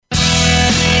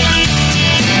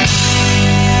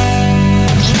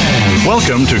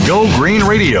Welcome to Go Green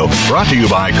Radio, brought to you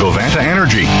by Covanta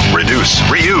Energy. Reduce,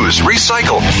 reuse,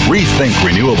 recycle, rethink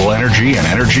renewable energy and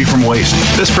energy from waste.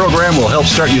 This program will help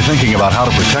start you thinking about how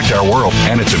to protect our world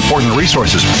and its important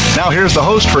resources. Now here's the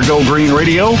host for Go Green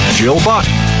Radio, Jill Buck.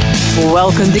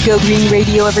 Welcome to Go Green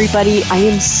Radio, everybody. I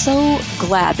am so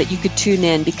glad that you could tune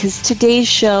in because today's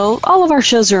show, all of our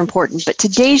shows are important, but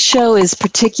today's show is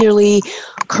particularly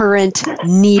current,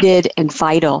 needed, and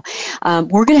vital.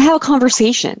 We're going to have a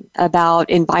conversation about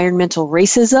environmental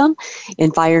racism,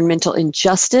 environmental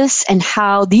injustice, and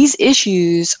how these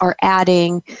issues are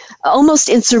adding almost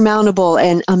insurmountable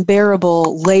and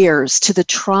unbearable layers to the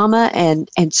trauma and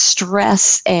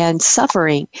stress and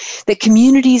suffering that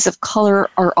communities of color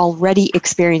are already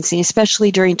experiencing, especially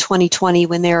during 2020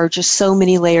 when there are just so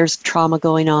many layers of trauma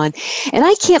going on. And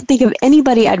I can't think of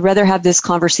anybody I'd rather have this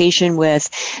conversation with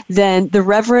than the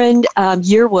Reverend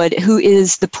Yearwood, who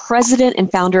is the president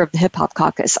and founder of the Hip Hop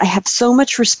Caucus. I have so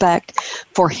much respect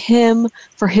for him,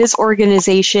 for his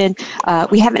organization.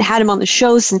 We haven't had him on the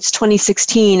show since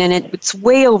 2016, and it's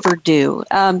way overdue.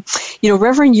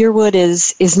 Reverend Yearwood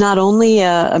is not only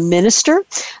a minister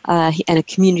and a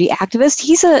community activist,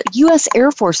 he's a U.S.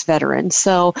 Air Force veteran.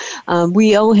 So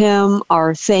we owe him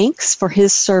our thanks for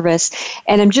his service,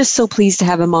 and I'm just so pleased to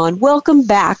have him on. Welcome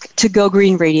back to Go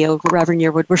Green Radio, Reverend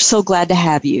Yearwood. We're so glad to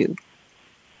have you.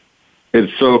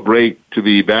 It's so great to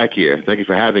be back here. Thank you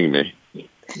for having me.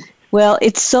 Well,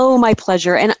 it's so my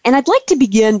pleasure. And I'd like to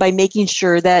begin by making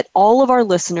sure that all of our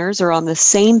listeners are on the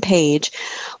same page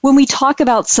when we talk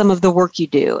about some of the work you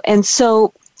do. And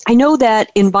so I know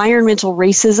that environmental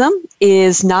racism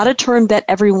is not a term that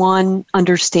everyone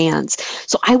understands.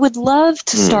 So I would love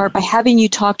to start by having you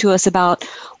talk to us about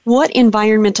what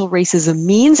environmental racism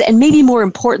means, and maybe more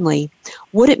importantly,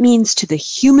 what it means to the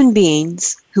human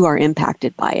beings who are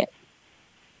impacted by it.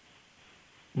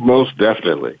 Most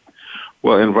definitely.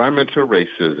 Well, environmental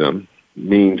racism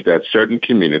means that certain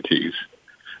communities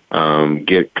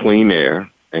get clean air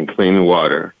and clean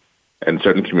water, and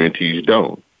certain communities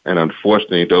don't. And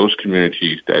unfortunately, those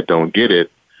communities that don't get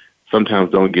it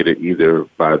sometimes don't get it either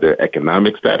by their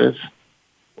economic status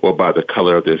or by the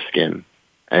color of their skin.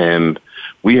 And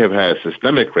we have had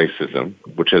systemic racism,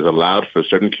 which has allowed for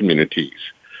certain communities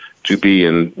to be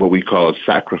in what we call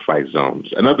sacrifice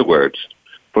zones. In other words,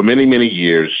 for many, many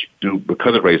years,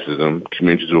 because of racism,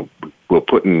 communities were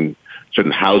put in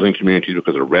certain housing communities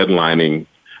because of redlining.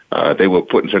 They were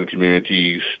put in certain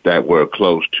communities that were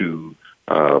close to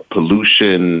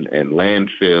pollution and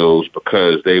landfills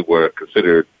because they were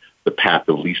considered the path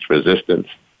of least resistance.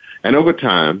 And over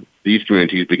time, these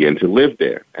communities began to live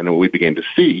there. And what we began to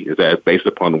see is that based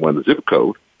upon the zip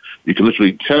code, you can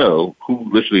literally tell who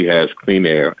literally has clean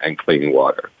air and clean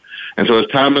water. And so as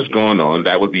time has gone on,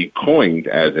 that would be coined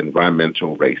as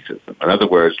environmental racism. In other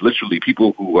words, literally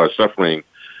people who are suffering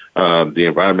the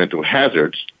environmental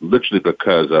hazards literally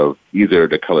because of either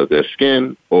the color of their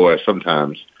skin or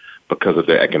sometimes because of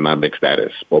their economic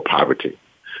status or poverty.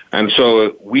 And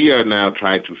so we are now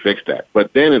trying to fix that.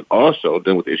 But then it also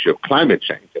dealing with the issue of climate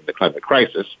change and the climate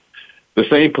crisis, the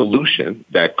same pollution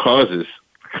that causes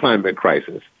climate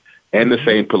crisis and the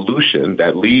same pollution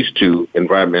that leads to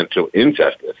environmental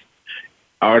injustice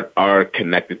are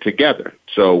connected together.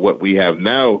 So what we have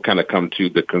now kind of come to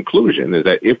the conclusion is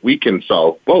that if we can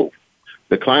solve both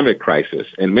the climate crisis,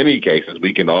 in many cases,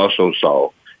 we can also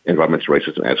solve environmental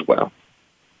racism as well.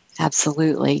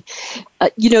 Absolutely.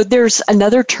 There's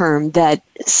another term that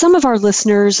some of our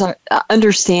listeners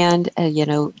understand.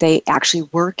 They actually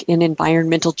work in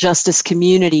environmental justice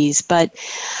communities, but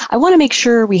I want to make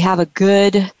sure we have a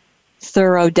good,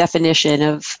 thorough definition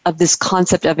of this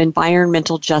concept of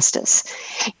environmental justice.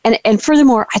 And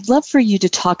furthermore, I'd love for you to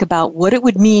talk about what it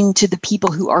would mean to the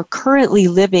people who are currently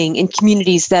living in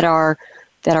communities that are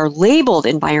labeled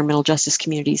environmental justice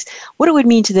communities, what it would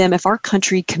mean to them if our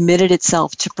country committed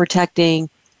itself to protecting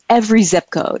every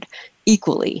zip code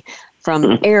equally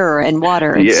from air and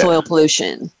water and soil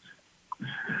pollution.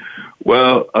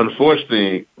 Well,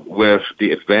 unfortunately, with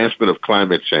the advancement of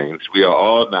climate change, we are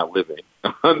all now living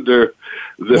under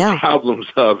the problems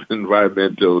of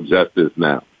environmental justice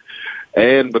now.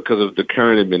 And because of the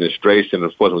current administration,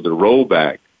 of course, with the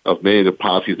rollback of many of the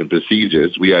policies and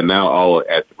procedures, we are now all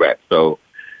at threat. So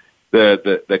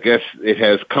I guess it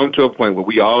has come to a point where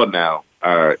we all now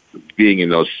are being in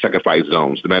those sacrifice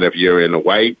zones, no matter if you're in a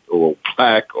white or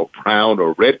black or brown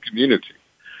or red community.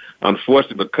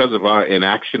 Unfortunately, because of our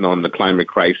inaction on the climate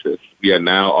crisis, we are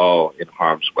now all in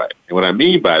harm's way. And what I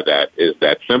mean by that is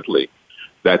that simply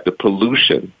that the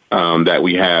pollution that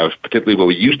we have, particularly what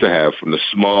we used to have from the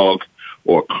smog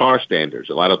or car standards.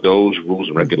 A lot of those rules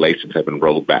and regulations have been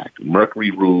rolled back.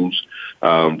 Mercury rules,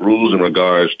 rules in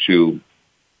regards to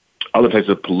other types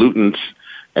of pollutants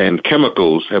and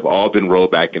chemicals have all been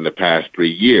rolled back in the past 3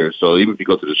 years. So even if you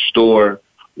go to the store,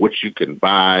 what you can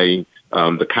buy,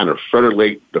 the kind of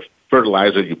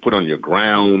fertilizer you put on your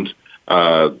ground,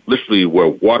 literally where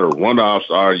water runoffs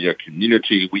are in your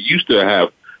community. We used to have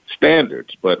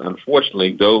standards, but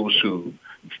unfortunately those who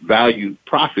valued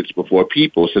profits before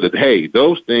people said that, hey,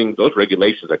 those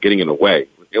regulations are getting in the way.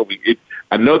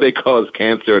 I know they cause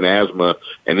cancer and asthma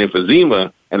and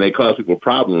emphysema, and they cause people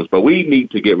problems, but we need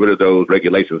to get rid of those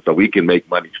regulations so we can make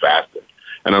money faster.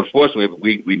 And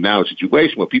unfortunately, we now in a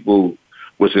situation where people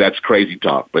would say that's crazy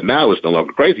talk, but now it's no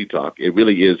longer crazy talk. It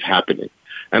really is happening.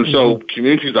 And so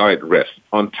communities are at risk.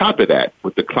 On top of that,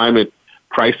 with the climate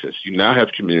crisis, you now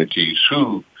have communities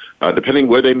who, depending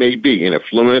where they may be, in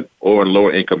affluent or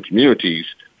lower-income communities,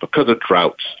 because of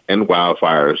droughts and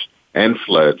wildfires and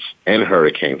floods and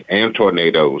hurricanes and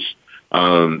tornadoes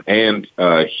and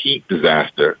heat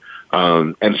disaster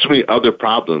and so many other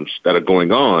problems that are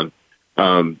going on,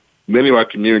 many of our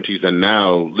communities are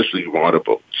now literally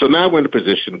vulnerable. So now we're in a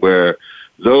position where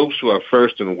those who are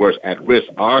first and worst at risk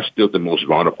are still the most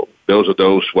vulnerable. Those are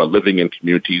those who are living in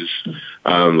communities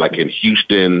like in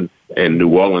Houston and New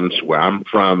Orleans, where I'm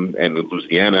from, and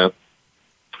Louisiana,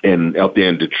 and out there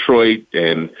in Detroit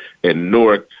and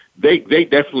Newark. They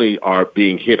definitely are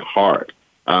being hit hard.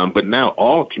 But now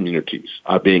all communities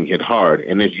are being hit hard.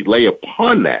 And as you lay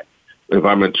upon that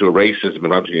environmental racism,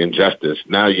 environmental injustice,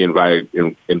 now you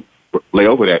lay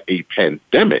over that a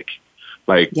pandemic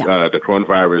like the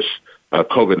coronavirus,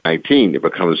 COVID-19, it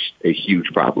becomes a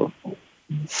huge problem.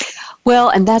 Well,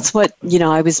 and that's what,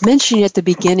 I was mentioning at the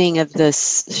beginning of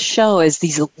this show is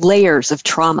these layers of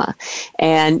trauma.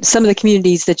 And some of the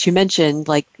communities that you mentioned,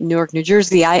 like Newark, New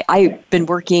Jersey, I've been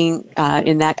working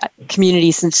in that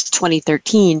community since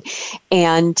 2013,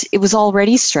 and it was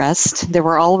already stressed. There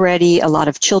were already a lot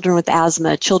of children with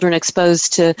asthma, children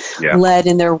exposed to lead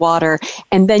in their water.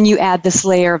 And then you add this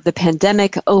layer of the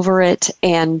pandemic over it,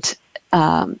 and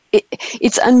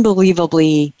it's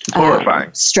unbelievably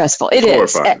stressful. It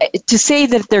is. To say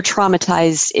that they're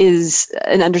traumatized is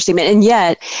an understatement. And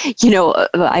yet,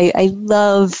 I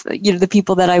love, the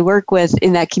people that I work with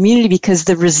in that community because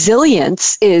the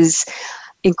resilience is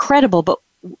incredible. But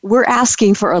we're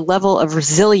asking for a level of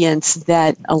resilience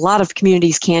that a lot of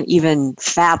communities can't even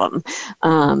fathom.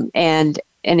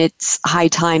 And it's high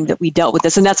time that we dealt with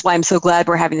this. And that's why I'm so glad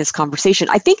we're having this conversation.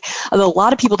 I think a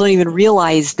lot of people don't even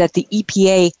realize that the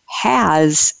EPA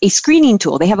has a screening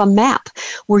tool. They have a map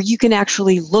where you can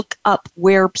actually look up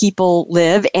where people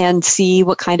live and see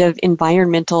what kind of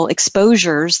environmental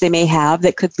exposures they may have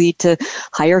that could lead to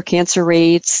higher cancer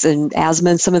rates and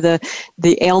asthma and some of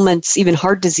the ailments, even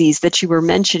heart disease that you were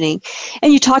mentioning.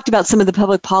 And you talked about some of the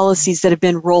public policies that have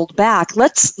been rolled back.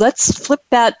 Let's flip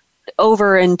that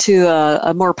over into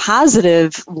a more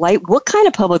positive light. What kind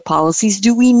of public policies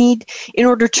do we need in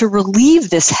order to relieve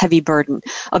this heavy burden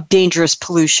of dangerous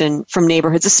pollution from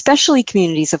neighborhoods, especially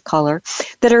communities of color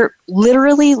that are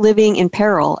literally living in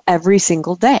peril every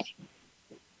single day?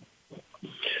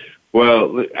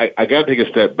 Well, I got to take a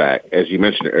step back. As you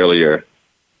mentioned earlier,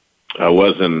 I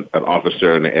was an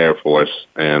officer in the Air Force,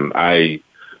 and I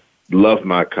love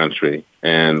my country.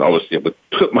 And obviously, I would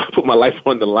put my life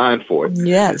on the line for it.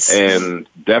 Yes. And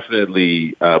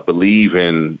definitely believe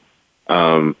in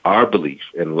our belief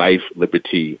in life,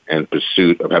 liberty, and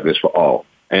pursuit of happiness for all.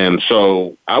 And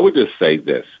so I would just say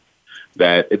this,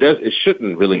 that it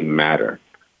shouldn't really matter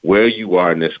where you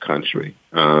are in this country.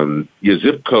 Your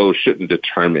zip code shouldn't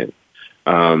determine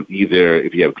either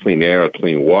if you have clean air or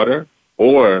clean water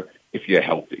or if you're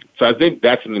healthy. So I think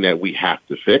that's something that we have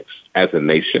to fix as a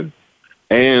nation.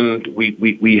 And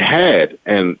we had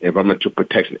an environmental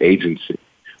protection agency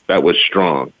that was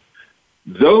strong.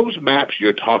 Those maps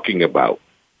you're talking about,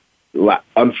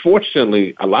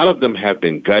 unfortunately, a lot of them have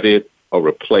been gutted or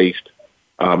replaced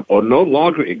or no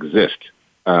longer exist.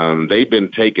 They've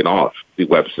been taken off the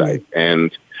website.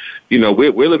 And,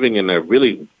 we're living in a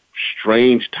really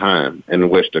strange time in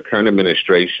which the current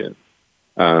administration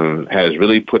has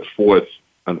really put forth,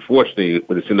 unfortunately,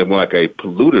 what is more like a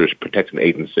polluters protection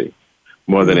agency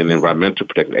more than an environmental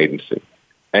protection agency.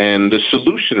 And the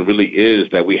solution really is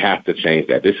that we have to change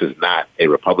that. This is not a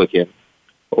Republican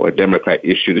or a Democrat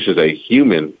issue. This is a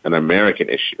human, an American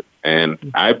issue. And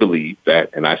I believe that,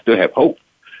 and I still have hope,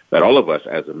 that all of us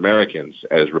as Americans,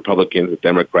 as Republicans, as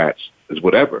Democrats, as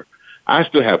whatever, I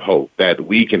still have hope that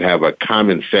we can have a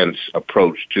common sense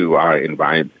approach to our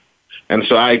environment. And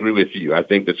so I agree with you. I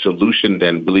think the solution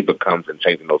then really becomes in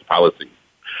changing those policies.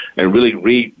 and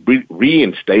really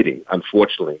reinstating,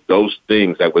 unfortunately, those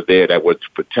things that were there that were to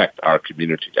protect our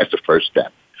community. That's the first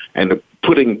step. And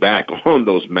putting back on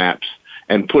those maps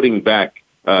and putting back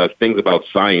things about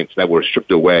science that were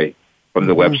stripped away from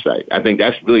the website. I think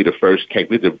that's really the first case.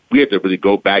 We have to really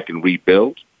go back and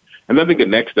rebuild. And I think the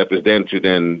next step is then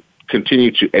to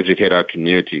continue to educate our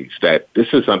communities that this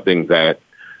is something that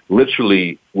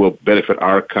literally will benefit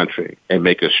our country and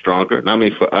make us stronger, not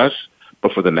only for us,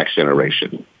 but for the next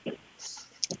generation.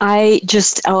 I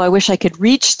wish I could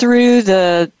reach through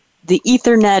the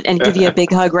Ethernet and give you a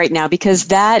big hug right now, because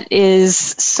that is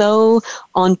so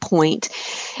on point.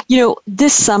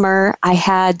 This summer I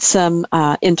had some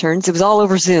interns. It was all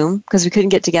over Zoom because we couldn't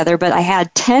get together, but I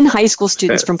had 10 high school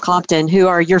students from Compton who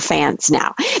are your fans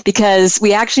now, because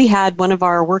we actually had one of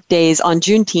our work days on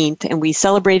Juneteenth and we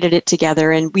celebrated it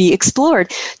together, and we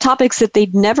explored topics that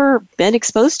they'd never been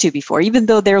exposed to before. Even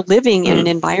though they're living in an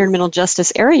environmental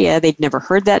justice area, they'd never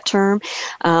heard that term.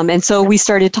 And so we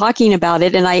started talking about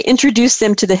it, and I introduced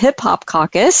them to the Hip Hop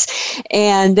Caucus,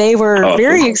 and they were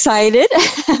very excited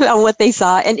about what they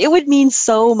saw. And it would mean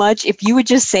so much if you would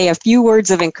just say a few words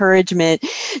of encouragement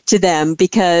to them,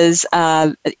 because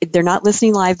they're not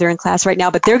listening live. They're in class right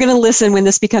now, but they're going to listen when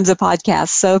this becomes a podcast.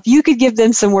 So if you could give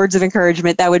them some words of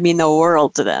encouragement, that would mean the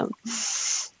world to them.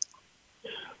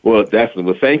 Well, definitely.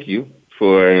 Well, thank you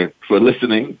for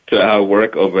listening to our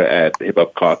work over at the Hip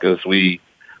Hop Caucus. We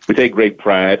take great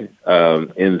pride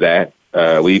in that.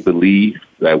 We believe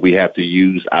that we have to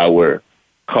use our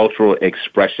cultural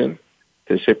expression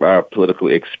to shape our political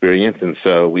experience, and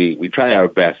so we try our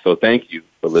best. So thank you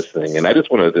for listening. And I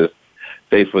just wanted to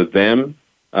say for them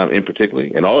in particular,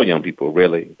 and all young people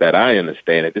really, that I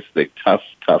understand that this is a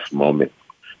tough moment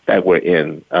that we're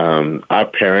in. Our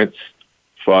parents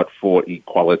fought for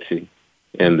equality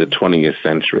in the 20th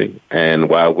century, and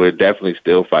while we're definitely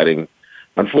still fighting,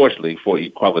 unfortunately, for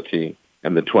equality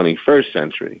in the 21st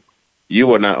century,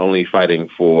 you are not only fighting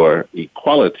for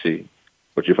equality,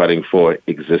 but you're fighting for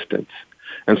existence.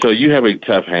 And so you have a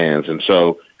tough hands. And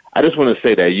so I just want to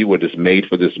say that you were just made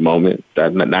for this moment,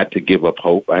 not to give up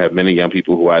hope. I have many young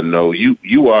people who I know.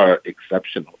 You are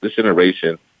exceptional. This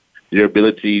generation, your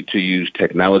ability to use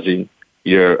technology,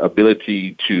 your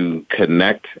ability to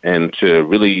connect and to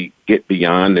really get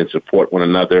beyond and support one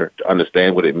another, to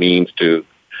understand what it means to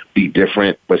be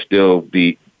different but still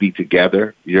be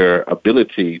together, your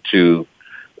ability to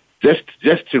just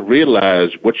to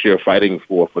realize what you're fighting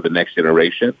for the next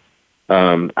generation.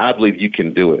 I believe you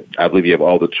can do it. I believe you have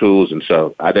all the tools, and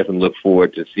so I definitely look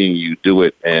forward to seeing you do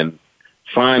it in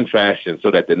fine fashion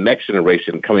so that the next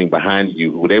generation coming behind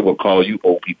you, who they will call you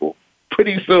old people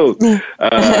pretty soon, but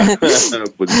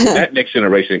that next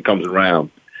generation comes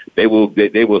around, they will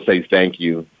say thank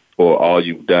you for all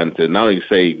you've done to not only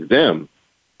save them,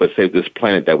 but save this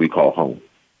planet that we call home.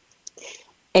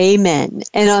 Amen.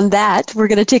 And on that, we're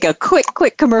going to take a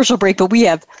quick commercial break, but we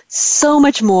have so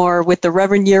much more with the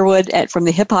Reverend Yearwood from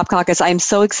the Hip Hop Caucus. I'm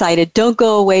so excited. Don't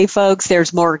go away, folks.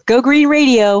 There's more Go Green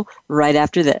Radio right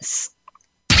after this.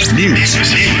 News,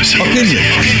 opinion.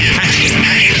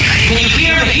 Can you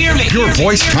hear me? Your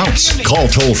voice counts. Call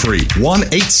toll free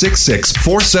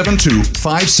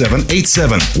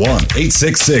 1-866-472-5787.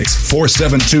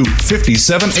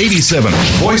 1-866-472-5787.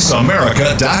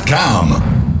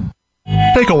 VoiceAmerica.com.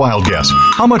 Take a wild guess.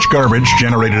 How much garbage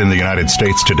generated in the United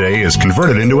States today is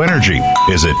converted into energy?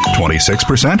 Is it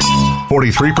 26%,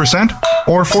 43%,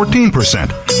 or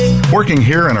 14%? Working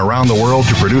here and around the world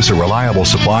to produce a reliable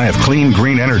supply of clean,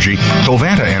 green energy,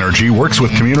 Covanta Energy works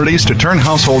with communities to turn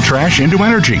household trash into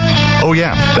energy. Oh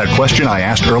yeah, that question I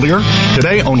asked earlier?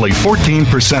 Today, only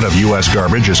 14% of U.S.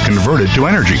 garbage is converted to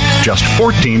energy. Just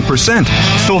 14%.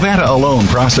 Covanta alone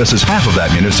processes half of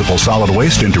that municipal solid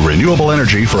waste into renewable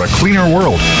energy for a cleaner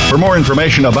world. For more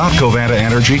information about Covanta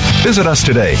Energy, visit us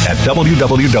today at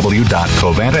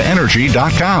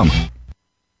www.covantaenergy.com.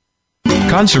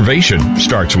 Conservation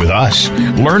starts with us.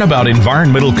 Learn about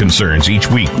environmental concerns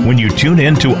each week when you tune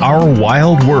in to Our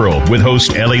Wild World with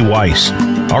host Ellie Weiss.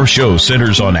 Our show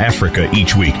centers on Africa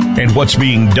each week and what's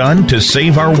being done to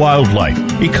save our wildlife,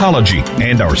 ecology,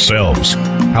 and ourselves.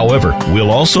 However,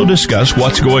 we'll also discuss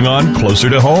what's going on closer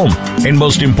to home. And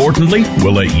most importantly,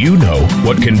 we'll let you know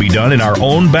what can be done in our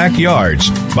own backyards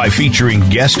by featuring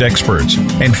guest experts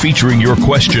and featuring your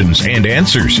questions and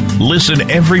answers.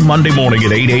 Listen every Monday morning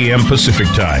at 8 a.m. Pacific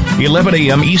Time, 11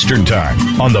 a.m. Eastern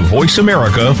Time on the Voice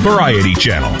America Variety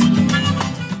Channel.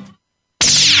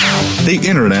 The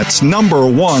Internet's number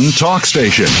one talk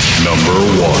station.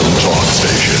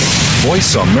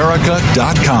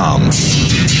 VoiceAmerica.com.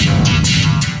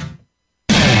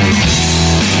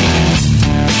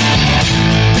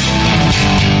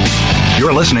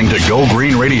 You're listening to Go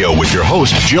Green Radio with your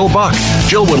host, Jill Buck.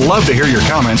 Jill would love to hear your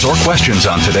comments or questions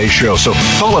on today's show, so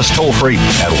call us toll-free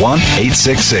at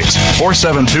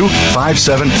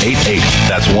 1-866-472-5788.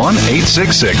 That's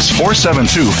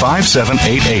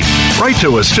 1-866-472-5788. Write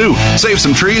to us, too. Save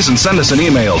some trees and send us an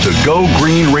email to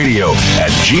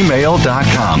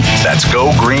gogreenradio@gmail.com. That's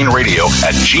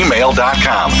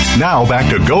gogreenradio@gmail.com. Now back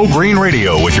to Go Green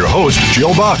Radio with your host,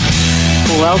 Jill Buck.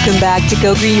 Welcome back to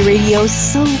Go Green Radio.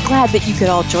 So glad that you could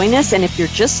all join us. And if you're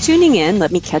just tuning in,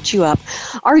 let me catch you up.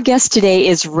 Our guest today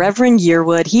is Reverend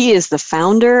Yearwood. He is the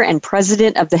founder and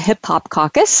president of the Hip Hop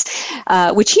Caucus,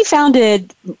 which he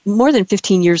founded more than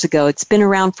 15 years ago. It's been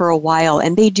around for a while,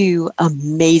 and they do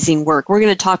amazing work. We're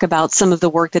going to talk about some of the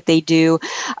work that they do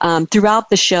throughout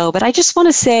the show. But I just want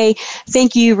to say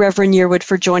thank you, Reverend Yearwood,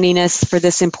 for joining us for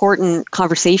this important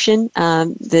conversation.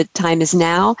 The time is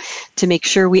now to make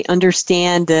sure we understand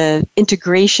the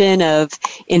integration of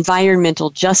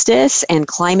environmental justice and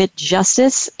climate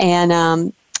justice. And,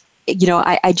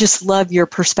 I just love your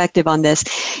perspective on this.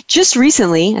 Just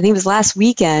recently, I think it was last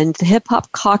weekend, the Hip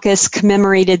Hop Caucus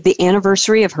commemorated the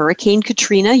anniversary of Hurricane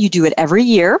Katrina. You do it every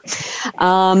year.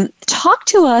 Talk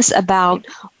to us about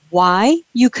why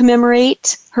you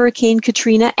commemorate Hurricane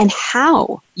Katrina and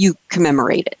how you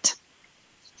commemorate it.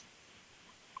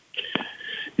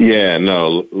 Yeah,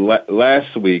 no.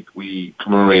 Last week we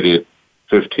commemorated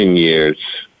 15 years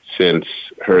since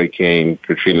Hurricane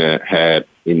Katrina had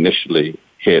initially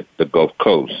hit the Gulf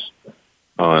Coast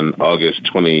on August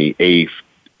 28th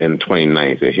and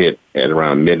 29th. It hit at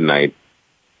around midnight.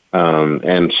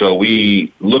 And so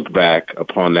we looked back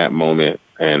upon that moment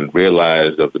and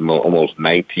realized of the almost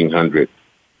 1,900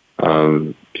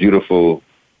 beautiful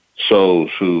souls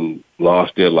who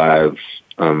lost their lives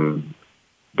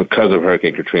because of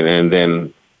Hurricane Katrina. And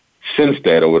then since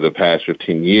that, over the past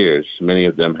 15 years, many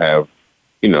of them have,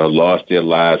 lost their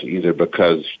lives either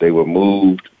because they were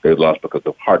moved, they lost because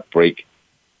of heartbreak,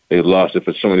 they lost it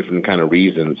for so many different kind of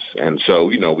reasons. And so,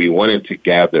 we wanted to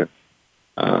gather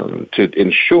to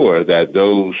ensure that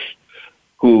those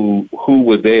who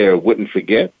were there wouldn't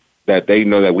forget, that they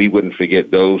know that we wouldn't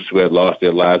forget those who had lost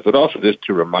their lives, but also just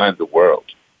to remind the world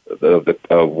of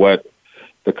what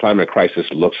the climate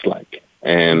crisis looks like.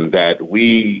 And that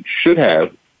we should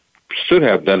have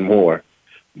done more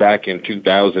back in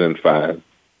 2005,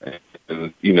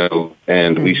 and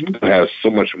we still have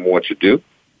so much more to do.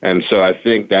 And so I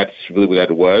think that's really what that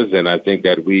was. And I think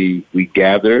that we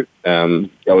gathered.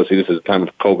 Obviously, this is a time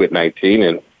of COVID-19,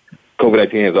 and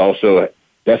COVID-19 has also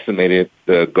decimated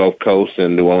the Gulf Coast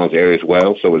and New Orleans area as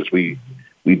well. So as we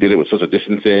did it with social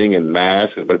distancing and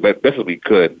masks, but best as we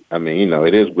could. I mean,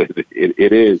 it is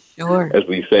sure, as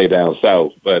we say down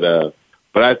south. But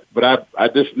I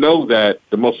just know that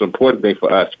the most important thing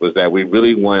for us was that we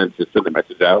really wanted to send the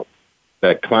message out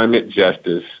that climate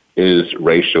justice is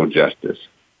racial justice,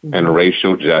 and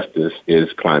racial justice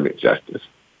is climate justice,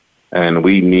 and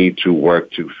we need to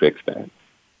work to fix that.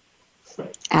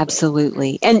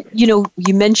 Absolutely. And, you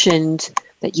mentioned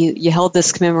that you held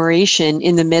this commemoration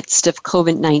in the midst of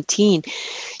COVID-19.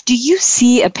 Do you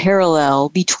see a parallel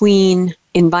between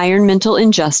environmental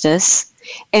injustice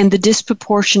and the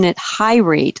disproportionate high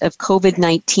rate of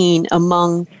COVID-19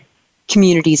 among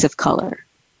communities of color?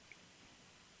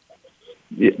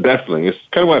 Yeah, definitely. It's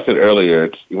kind of what I said earlier.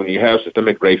 It's when you have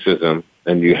systemic racism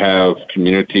and you have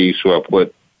communities who are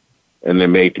put, and they're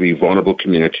made to be vulnerable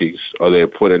communities, or they're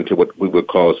put into what we would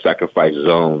call sacrifice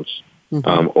zones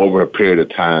over a period of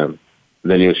time,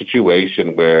 then you're in a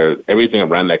situation where everything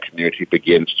around that community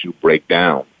begins to break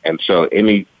down. And so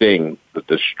anything,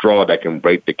 the straw that can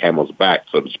break the camel's back,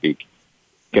 so to speak,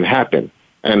 can happen.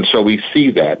 And so we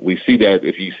see that. We see that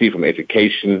if you see it from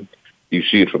education, you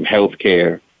see it from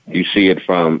healthcare, you see it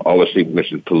from, obviously, we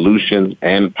mentioned pollution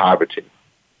and poverty.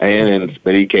 And in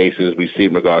many cases, we see it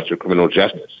in regards to criminal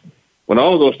justice. When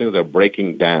all of those things are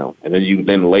breaking down, and then you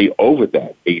then lay over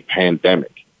that a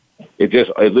pandemic, it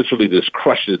literally just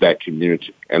crushes that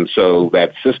community. And so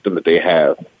that system that they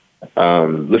have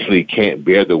literally can't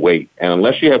bear the weight. And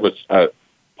unless you have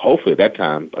hopefully at that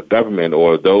time, a government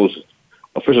or those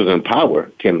officials in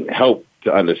power can help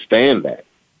to understand that,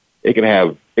 it can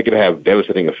have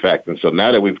devastating effect. And so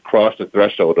now that we've crossed the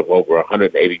threshold of over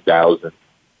 180,000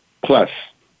 plus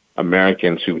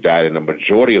Americans who died, and the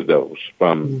majority of those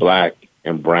from Black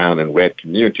and brown and red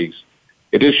communities,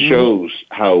 it just shows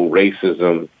how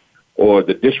racism or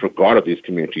the disregard of these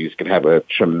communities can have a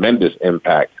tremendous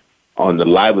impact on the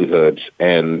livelihoods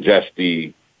and just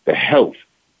the health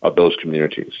of those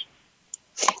communities.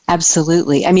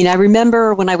 Absolutely. I mean, I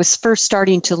remember when I was first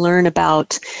starting to learn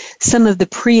about some of the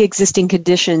pre-existing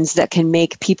conditions that can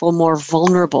make people more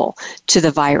vulnerable to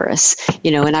the virus,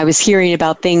 and I was hearing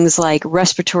about things like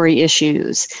respiratory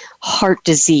issues, heart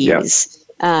disease,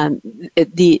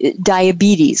 the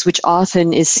diabetes, which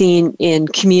often is seen in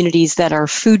communities that are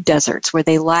food deserts where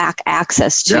they lack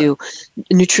access to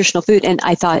nutritional food. And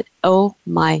I thought, oh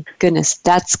my goodness,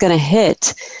 that's going to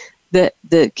hit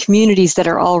the communities that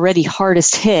are already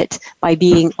hardest hit by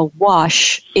being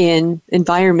awash in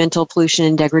environmental pollution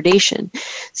and degradation.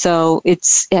 So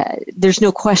it's there's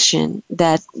no question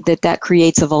that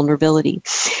creates a vulnerability.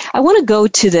 I want to go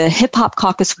to the Hip Hop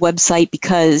Caucus website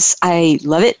because I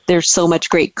love it. There's so much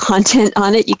great content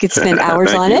on it. You could spend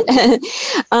hours on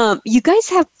it. You guys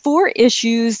have 4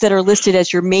 issues that are listed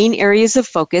as your main areas of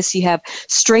focus. You have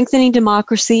strengthening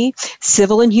democracy,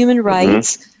 civil and human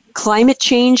rights, climate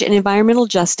change and environmental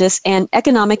justice, and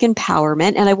economic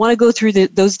empowerment. And I want to go through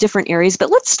those different areas,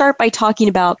 but let's start by talking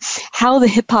about how the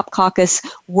Hip Hop Caucus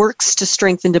works to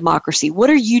strengthen democracy. What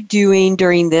are you doing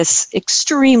during this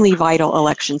extremely vital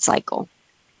election cycle?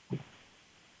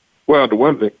 Well, the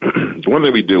one thing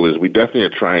we do is we definitely are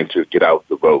trying to get out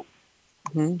the vote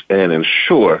and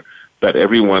ensure that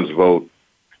everyone's vote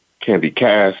can be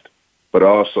cast, but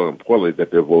also importantly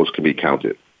that their votes can be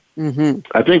counted.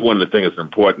 I think one of the things that's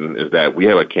important is that we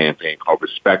have a campaign called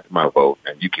Respect My Vote,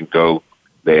 and you can go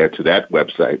there to that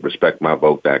website,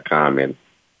 respectmyvote.com, and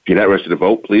if you're not registered to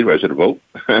vote, please register to vote.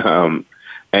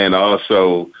 And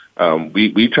also,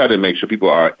 we try to make sure people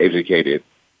are educated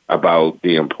about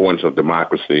the importance of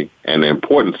democracy and the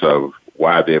importance of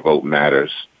why their vote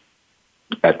matters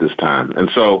at this time. And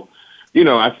so,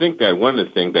 I think that one of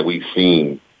the things that we've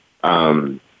seen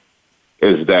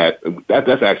is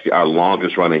that's actually our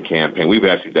longest running campaign. We've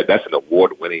actually, that's an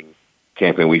award-winning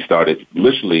campaign we started.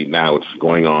 Literally now it's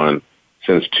going on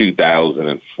since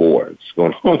 2004. It's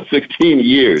going on 16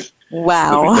 years.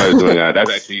 Wow. We started doing that.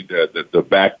 That's actually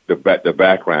the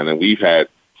background, and we've had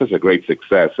such a great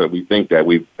success. So we think that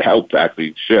we've helped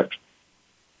actually shift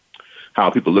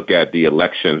how people look at the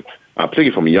election,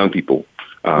 particularly from young people,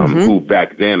 who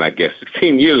back then, I guess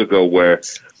 16 years ago, were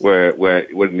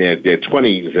in their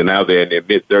 20s, and now they're in their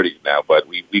mid-30s now. But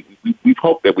we've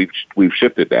hoped that we've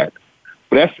shifted that.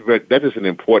 But that is an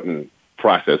important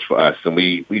process for us, and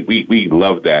we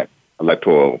love that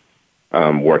electoral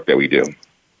work that we do.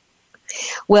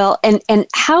 Well, and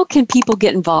how can people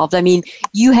get involved? I mean,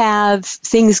 you have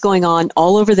things going on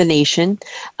all over the nation.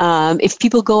 If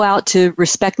people go out to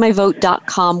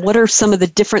respectmyvote.com, what are some of the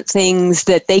different things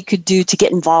that they could do to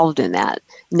get involved in that?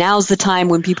 Now's the time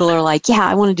when people are like, yeah,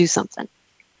 I want to do something.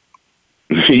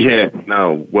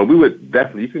 Well, we would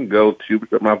definitely, you can go to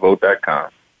respectmyvote.com.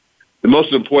 The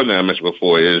most important thing I mentioned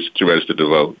before is to register to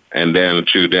vote, and then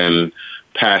to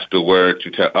pass the word to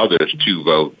tell others to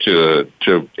vote.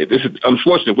 This is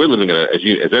unfortunate. We're living in as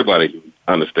everybody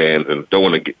understands, and don't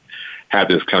want to have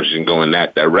this conversation go in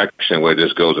that direction where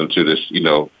this goes into this,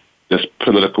 this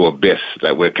political abyss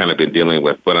that we've kind of been dealing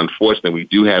with. But unfortunately, we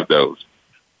do have those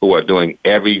who are doing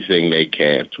everything they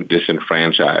can to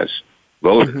disenfranchise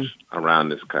voters around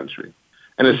this country.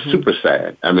 And it's super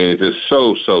sad. I mean, it's just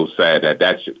so sad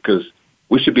that should, because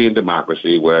we should be in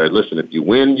democracy where, listen, if you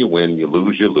win, you win, you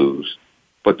lose.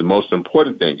 But the most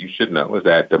important thing you should know is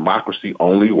that democracy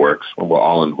only works when we're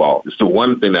all involved. It's the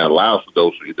one thing that allows for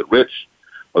those who are either rich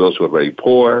or those who are very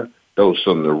poor, those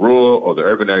from the rural or the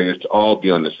urban areas to all be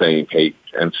on the same page.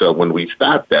 And so when we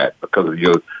stop that, because of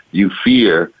you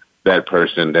fear that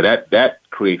person, that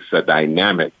creates a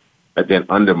dynamic that then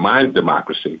undermines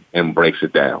democracy and breaks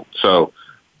it down. So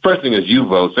first thing is you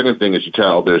vote. Second thing is you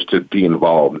tell others to be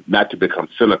involved, not to become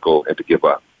cynical and to give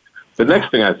up. The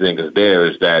next thing I think is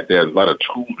that there are a lot of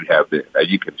tools we have there that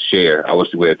you can share.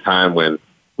 Obviously, we're at a time when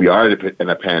we are in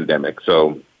a pandemic.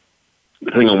 So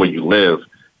depending on where you live,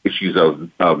 issues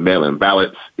of mail-in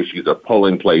ballots, issues of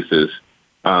polling places,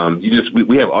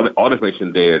 we have all the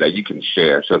information there that you can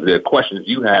share. So if there are questions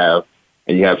you have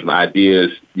and you have some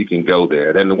ideas, you can go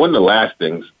there. Then one of the last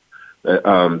things,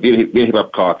 being Hip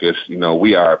Hop Caucus,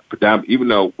 we are predominant, even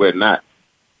though we're not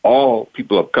all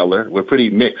people of color, we're pretty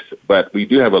mixed, but we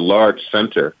do have a large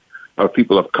center of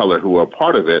people of color who are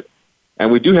part of it.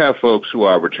 And we do have folks who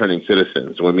are returning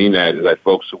citizens. What I mean that is that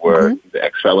folks who were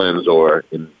ex-felons or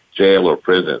in jail or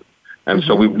prison. And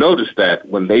so we've noticed that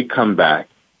when they come back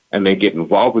and they get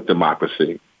involved with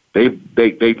democracy, they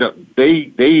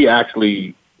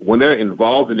actually, when they're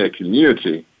involved in their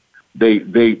community, they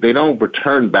don't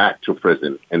return back to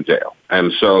prison and jail.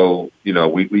 And so,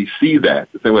 we see that.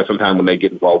 The same way sometimes when they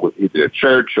get involved with either a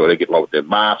church or they get involved with their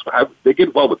mosque, they get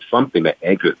involved with something that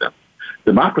anchors them.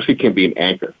 democracy can be an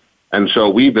anchor. And so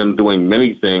we've been doing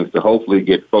many things to hopefully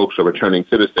get folks or returning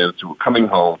citizens who are coming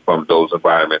home from those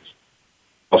environments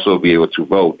also be able to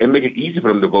vote and make it easy for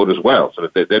them to vote as well, so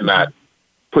that they're not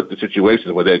put in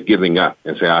situations where they're giving up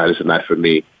and saying, this is not for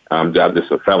me, I'm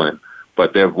just a felon.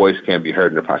 But their voice can be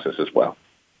heard in the process as well.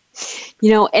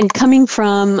 And coming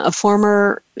from a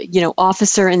former,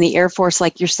 officer in the Air Force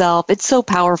like yourself, it's so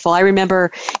powerful. I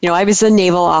remember, I was a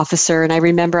naval officer, and I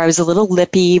remember I was a little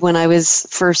lippy when I was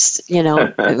first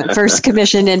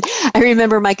commissioned. And I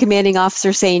remember my commanding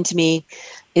officer saying to me,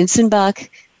 Ensign Buck,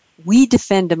 we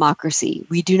defend democracy.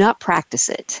 We do not practice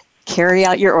it. Carry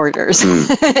out your orders.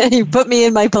 You put me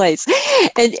in my place.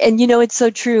 And it's so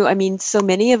true. I mean, so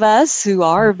many of us who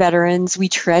are veterans, we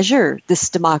treasure this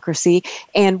democracy,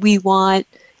 and we want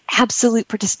absolute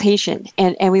participation.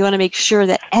 And we want to make sure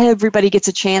that everybody gets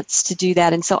a chance to do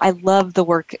that. And so I love the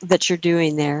work that you're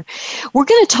doing there. We're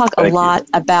going to talk a lot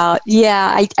about,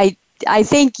 I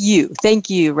thank you. Thank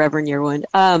you, Reverend Yearwood.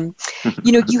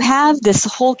 You have this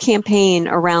whole campaign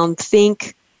around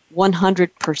Think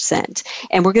 100%.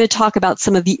 And we're going to talk about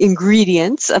some of the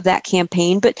ingredients of that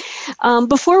campaign. But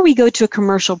before we go to a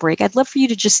commercial break, I'd love for you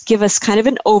to just give us kind of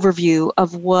an overview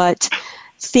of what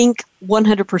Think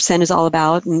 100% is all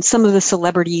about and some of the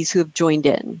celebrities who have joined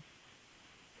in.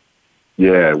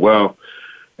 Yeah, well,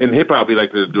 in hip-hop, we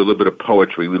like to do a little bit of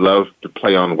poetry. We love to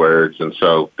play on words. And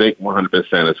so Think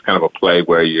 100% is kind of a play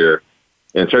where you're,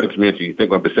 in certain communities, you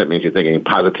think 1% means you're thinking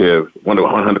positive,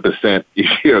 100% is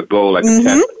your goal, like a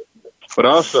test. But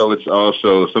also, it's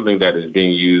also something that is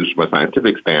being used from a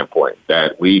scientific standpoint,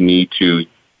 that we need to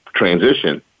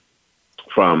transition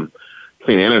from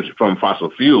clean energy, from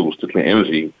fossil fuels to clean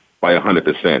energy by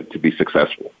 100% to be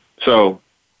successful. So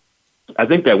I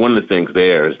think that one of the things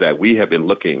there is that we have been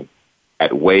looking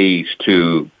at ways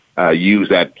to use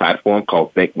that platform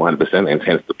called Think 100%, and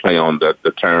hence the play on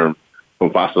the term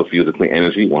from fossil fuels to clean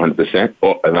energy, 100%,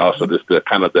 and also just the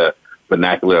kind of the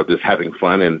vernacular of just having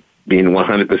fun and being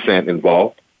 100%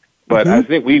 involved. But I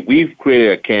think we've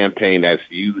created a campaign that's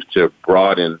used to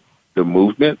broaden the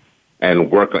movement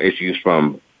and work on issues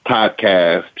from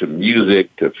podcasts to music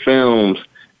to films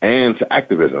and to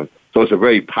activism. So it's a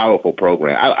very powerful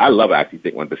program. I love actually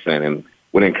Think 100% and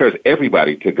would encourage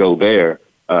everybody to go there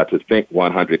to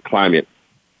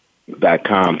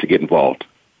think100climate.com to get involved.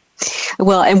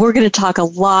 Well, and we're going to talk a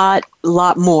lot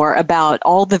more about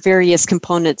all the various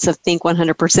components of Think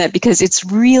 100% because it's so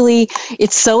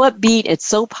upbeat, it's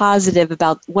so positive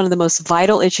about one of the most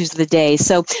vital issues of the day.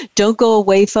 So don't go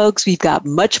away, folks. We've got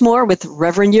much more with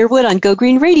Reverend Yearwood on Go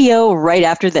Green Radio right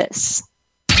after this.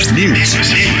 News,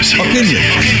 opinion.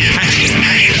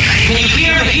 Can you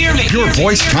hear me? Your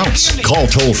voice counts. Call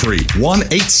toll-free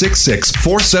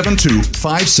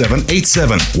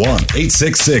 1-866-472-5787.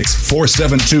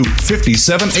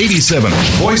 1-866-472-5787.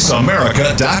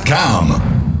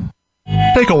 VoiceAmerica.com.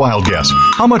 Take a wild guess.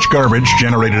 How much garbage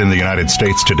generated in the United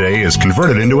States today is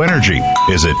converted into energy?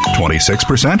 Is it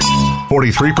 26%,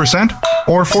 43%,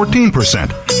 or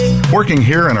 14%? Working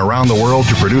here and around the world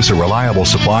to produce a reliable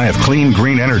supply of clean,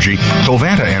 green energy,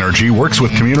 Covanta Energy works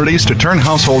with communities to turn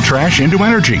household trash into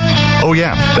energy. Oh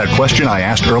yeah, that question I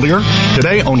asked earlier?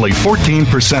 Today, only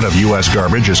 14% of U.S.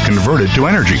 garbage is converted to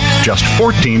energy. Just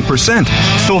 14%.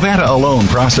 Covanta alone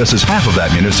processes half of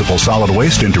that municipal solid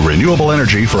waste into renewable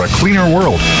energy for a cleaner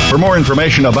world. For more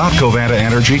information about Covanta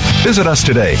Energy, visit us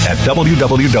today at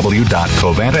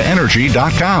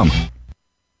www.covantaenergy.com.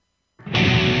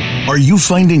 Are you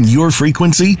finding your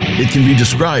frequency? It can be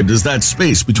described as that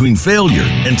space between failure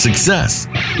and success.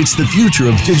 It's the future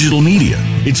of digital media.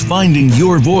 It's finding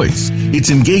your voice.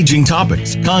 It's engaging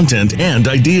topics, content, and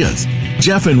ideas.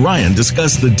 Jeff and Ryan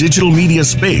discuss the digital media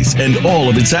space and all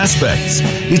of its aspects.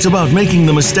 It's about making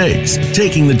the mistakes,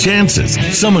 taking the chances,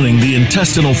 summoning the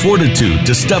intestinal fortitude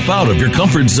to step out of your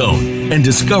comfort zone, and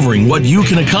discovering what you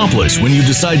can accomplish when you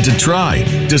decide to try,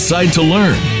 decide to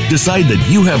learn, decide that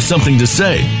you have something to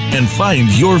say, and find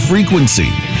your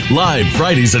frequency. Live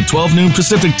Fridays at 12 noon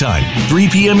Pacific Time, 3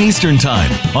 p.m. Eastern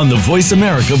Time on the Voice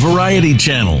America Variety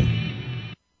Channel.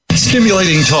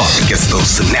 Stimulating talk gets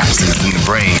those synapses in the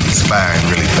brain firing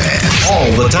really fast. All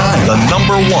the time. The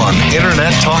 #1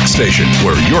 internet talk station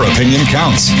where your opinion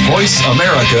counts.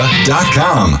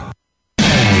 VoiceAmerica.com.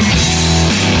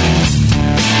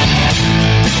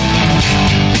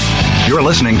 You're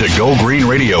listening to Go Green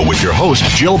Radio with your host,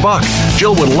 Jill Buck.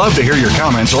 Jill would love to hear your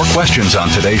comments or questions on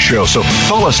today's show, so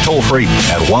call us toll-free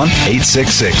at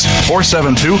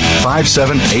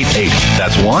 1-866-472-5788.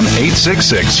 That's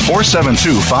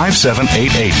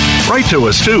 1-866-472-5788. Write to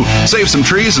us, too. Save some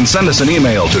trees and send us an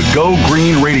email to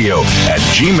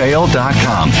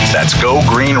gogreenradio@gmail.com. That's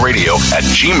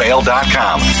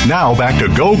gogreenradio@gmail.com. Now back to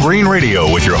Go Green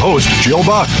Radio with your host, Jill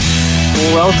Buck.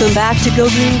 Welcome back to Go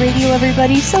Green Radio,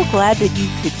 everybody. So glad that you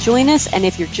could join us. And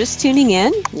if you're just tuning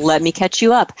in, let me catch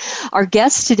you up. Our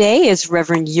guest today is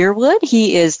Reverend Yearwood.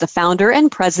 He is the founder and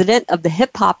president of the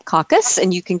Hip Hop Caucus,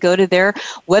 and you can go to their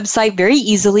website very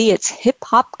easily. It's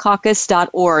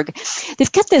hiphopcaucus.org.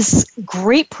 They've got this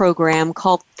great program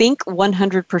called Think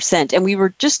 100%, and we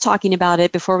were just talking about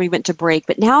it before we went to break,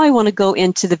 but now I want to go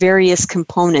into the various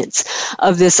components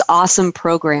of this awesome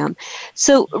program.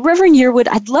 So, Reverend Yearwood,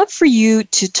 I'd love for you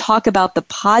to talk about the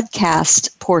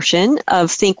podcast portion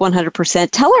of Think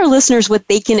 100%. Tell our listeners what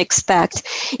they can expect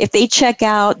if they check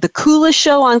out the coolest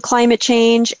show on climate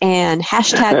change and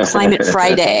hashtag Climate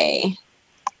Friday.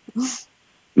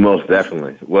 Most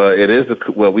definitely. Well, it is.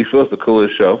 We feel it's the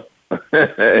coolest show, and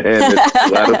it's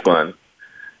a lot of fun.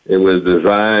 It was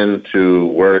designed to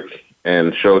work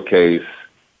and showcase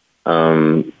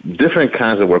different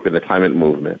kinds of work in the climate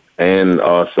movement and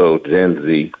also Gen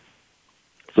Z.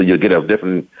 So you'll get a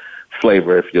different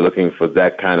flavor if you're looking for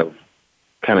that kind of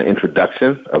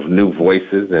introduction of new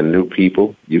voices and new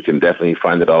people. You can definitely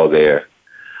find it all there.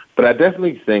 But I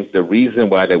definitely think the reason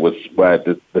why the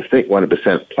Think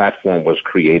 100% platform was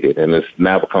created, and it's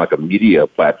now become like a media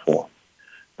platform.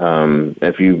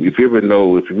 If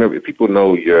people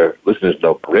know, your listeners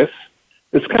know grist,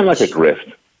 it's kind of like a grist,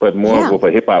 but more with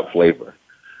a hip hop flavor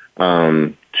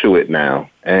to it now,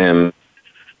 and it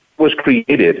was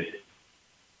created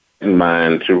in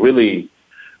mind to really,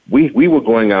 we were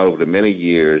going out over the many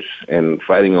years and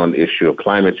fighting on the issue of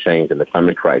climate change and the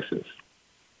climate crisis.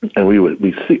 And we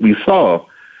saw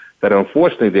that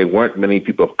unfortunately there weren't many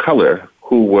people of color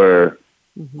who were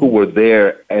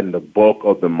there in the bulk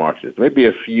of the marches. Maybe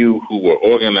a few who were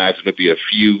organized, maybe a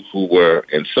few who were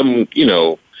in some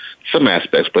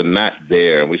aspects, but not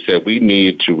there. And we said we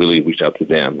need to really reach out to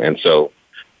them. And so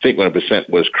Think 100%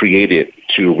 was created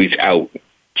to reach out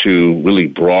to really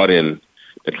broaden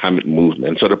the climate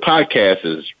movement. So the podcast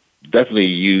is definitely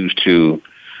used to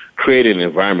create an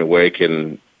environment where it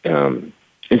can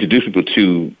introduce people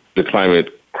to the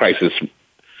climate crisis,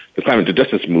 the climate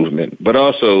justice movement, but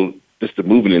also just the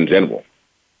movement in general.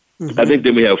 Mm-hmm. I think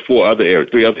then we have three other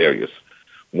areas.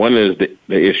 One is the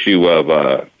issue of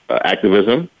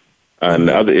activism, and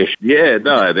the other issue,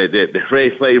 the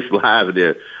Ray Slave's live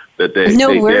there.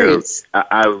 No worries.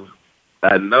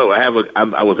 I know. I was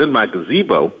in my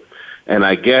gazebo, and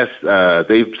I guess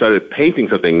they started painting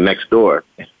something next door.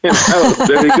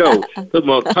 There we go.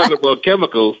 Talking about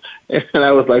chemicals, and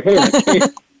I was like, "Hey, I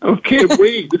can't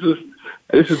breathe.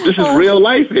 This is real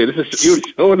life here. You're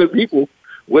showing the people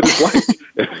what it's like."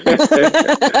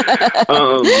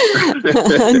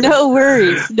 No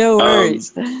worries.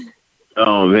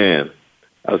 Oh man,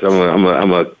 I'm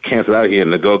gonna cancel out here in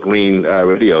the Go Green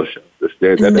radio show.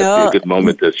 That'd be a good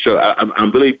moment to show.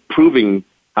 I'm really proving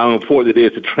how important it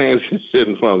is to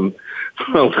transition from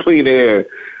clean air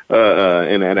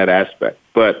in that aspect.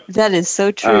 But that is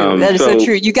so true. That is so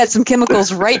true. You got some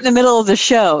chemicals right in the middle of the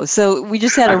show. So we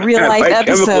just had a real life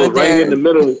episode there. Right in the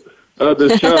middle of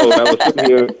the show. I was sitting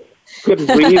here, couldn't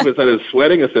breathe, and started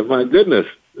sweating. I said, "My goodness,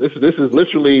 this is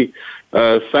literally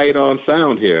sight on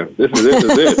sound here. This is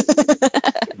it."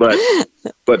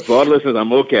 But for all the listeners,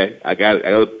 I'm okay. I got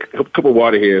a cup of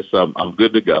water here, so I'm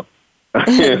good to go.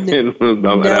 and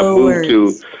I moved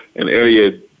to an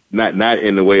area not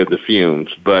in the way of the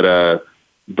fumes, but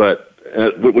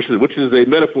which is a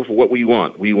metaphor for what we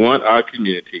want. We want our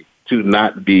community to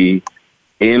not be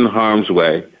in harm's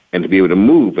way and to be able to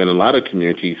move. And a lot of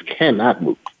communities cannot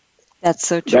move. That's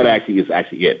so true. That is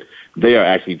actually it. They are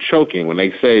actually choking when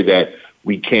they say that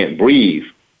we can't breathe.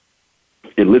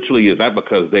 It literally is not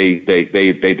because they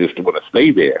just want to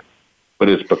stay there, but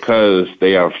it's because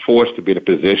they are forced to be in a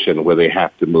position where they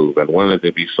have to move. And one of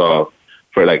the things we saw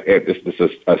for this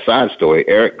is a side story,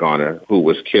 Eric Garner, who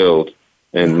was killed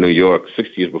in New York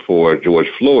 6 years before George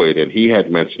Floyd, and he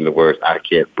had mentioned the words, "I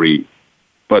can't breathe."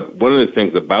 But one of the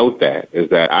things about that is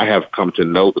that I have come to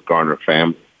know the Garner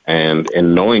family, and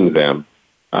in knowing them,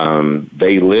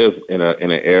 they live in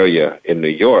an area in New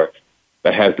York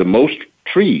that has the most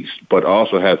trees, but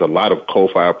also has a lot of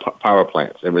coal-fired power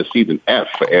plants and received an F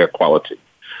for air quality.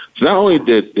 So not only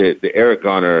did Eric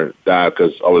Garner die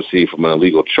because obviously from an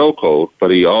illegal chokehold, but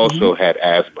he also had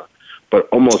asthma. but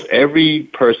almost every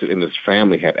person in his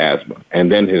family had asthma.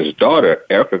 And then his daughter,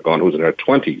 Erica Gone, who's in her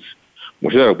 20s,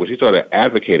 when she started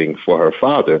advocating for her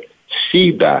father,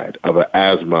 she died of an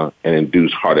asthma and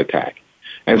induced heart attack.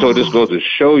 And so this goes to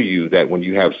show you that when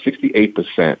you have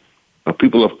 68% of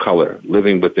people of color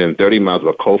living within 30 miles of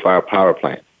a coal-fired power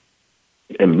plant,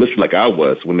 and literally like I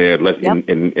was when they're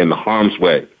in the harm's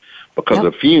way because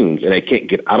of fumes, and they can't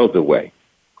get out of the way,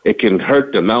 it can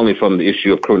hurt them not only from the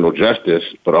issue of criminal justice,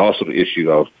 but also the issue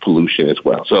of pollution as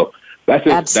well. So that's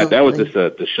just, that was just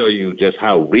to show you just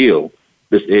how real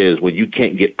this is when you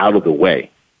can't get out of the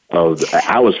way. I could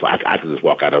just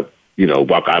walk out of the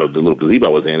little gazebo I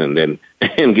was in and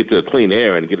get to the clean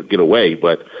air and get away.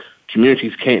 But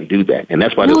communities can't do that. And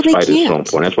that's why this fight is so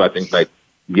important. That's why I think it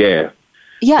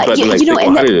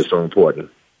is so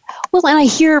important. Well, and I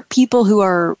hear people who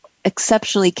are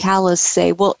exceptionally callous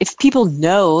say, well, if people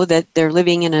know that they're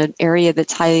living in an area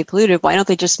that's highly polluted, why don't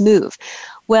they just move?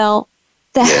 Well,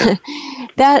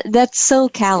 that's so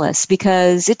callous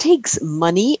because it takes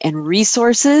money and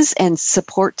resources and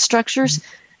support structures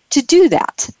to do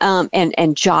that,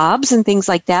 and jobs and things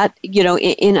like that,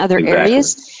 in other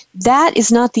areas. That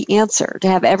is not the answer, to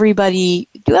have everybody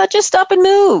just up and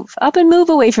move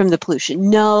away from the pollution.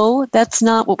 No, that's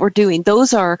not what we're doing.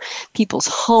 Those are people's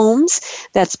homes.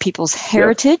 That's people's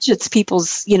heritage. It's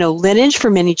people's, lineage for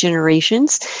many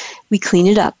generations. We clean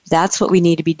it up. That's what we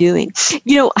need to be doing.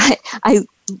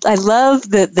 I love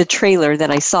the trailer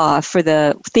that I saw for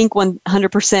the Think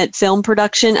 100% film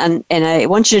production, and I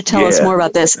want you to tell us more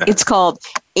about this. It's called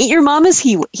Ain't Your Mama's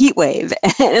Heat Wave,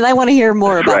 and I want to hear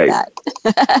more about that.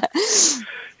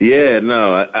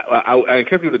 I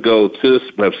encourage you to go to this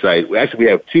website. Actually,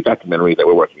 we have two documentaries that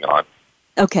we're working on.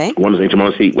 Okay. One is Ain't Your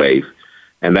Mama's Heat Wave,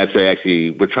 and that's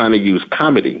we're trying to use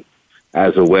comedy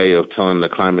as a way of telling the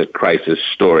climate crisis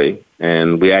story,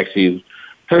 and we actually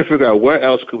trying to figure out where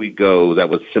else could we go that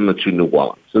was similar to New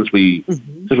Orleans, since we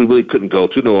really couldn't go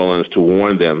to New Orleans to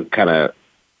warn them kind of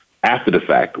after the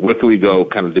fact. Where could we go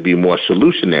kind of to be more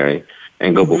solutionary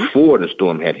and go before the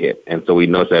storm had hit? And so we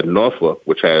noticed that Norfolk,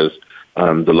 which has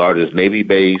the largest Navy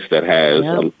base, that has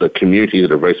the communities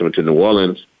that are very similar to New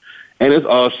Orleans, and it's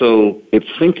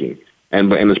sinking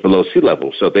and it's below sea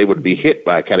level. So if they would be hit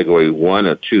by a Category 1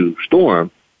 or 2 storm,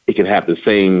 it could have the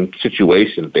same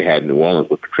situation that they had in New Orleans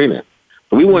with Katrina.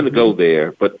 So we wanted to go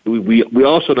there, but we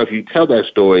also know if you tell that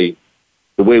story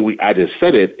the way I just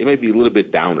said it, it may be a little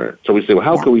bit downer. So we say, well,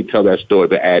 how can we tell that story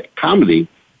but add comedy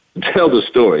to tell the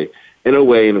story in a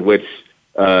way in which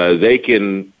it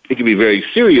can be very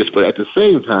serious, but at the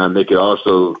same time they could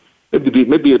also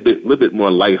maybe a little bit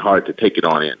more lighthearted to take it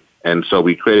on in. And so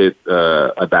we created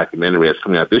a documentary that's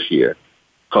coming out this year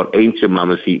called Ain't Your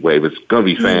Mama's Heat Wave. It's going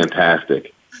to be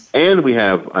fantastic. And we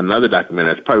have another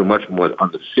documentary that's probably much more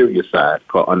on the serious side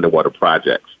called Underwater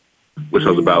Projects, which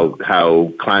is about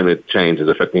how climate change is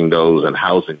affecting those and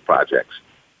housing projects,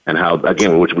 and how,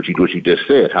 again, which you just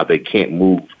said, how they can't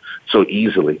move so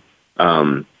easily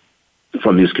from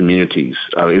these communities,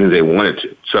 even if they wanted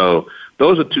to. So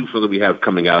those are two films that we have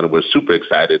coming out, and we're super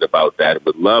excited about that.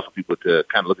 Would love for people to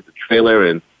kind of look at the trailer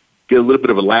and get a little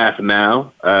bit of a laugh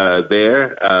now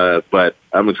but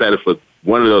I'm excited for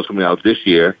one of those coming out this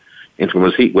year, Ain't Your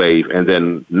Mama's Heat Wave, and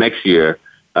then next year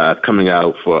coming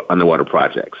out for Underwater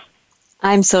Projects.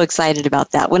 I'm so excited about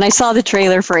that. When I saw the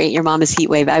trailer for Ain't Your Mama's Heat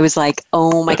Wave, I was like,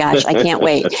 oh my gosh, I can't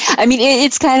wait. I mean,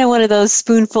 it's kind of one of those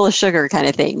spoonful of sugar kind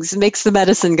of things. It makes the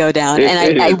medicine go down.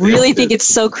 And I really think it's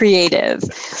so creative.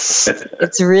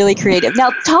 It's really creative.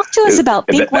 Now, talk to us about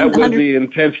Think 100. That was the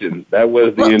intention. That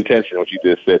was the intention, what you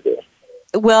just said there.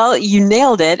 Well, you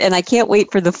nailed it, and I can't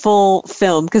wait for the full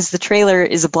film because the trailer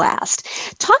is a blast.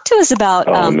 Talk to us about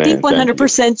Think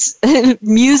 100%'s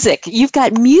music. You've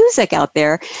got music out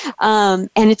there, and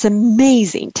it's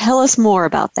amazing. Tell us more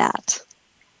about that.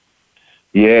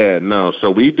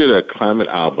 So we did a climate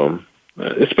album.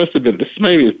 Our first album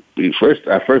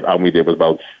we did was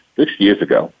about 6 years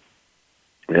ago.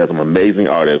 We had some amazing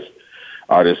artists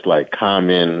like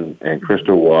Common and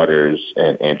Crystal Waters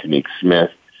and Antonique Smith,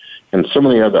 and so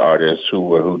many other artists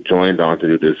who joined on to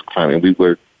do this climate. We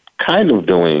were kind of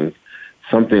doing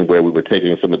something where we were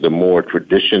taking some of the more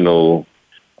traditional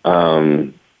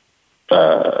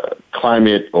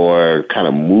climate or kind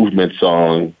of movement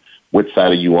song, Which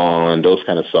Side Are You On, those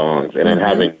kind of songs, and then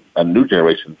having a new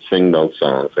generation sing those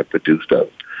songs and produce those.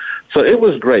 So it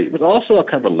was great. It was also a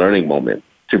kind of a learning moment,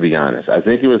 to be honest. I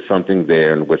think it was something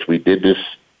there in which we did this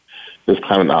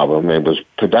climate album, and it was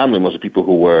predominantly most of the people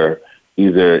who were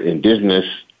either indigenous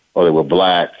or they were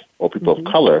black or people of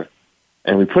color,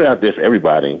 and we put it out there for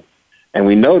everybody. And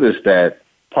we noticed that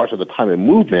parts of the climate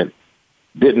movement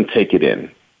didn't take it in.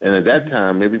 And at that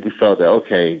time, maybe we felt that,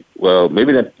 okay, well,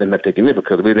 maybe they're not taking it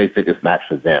because maybe they think it's not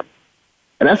for them.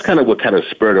 And that's kind of what kind of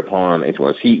spurred upon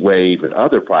H1's Heat Wave and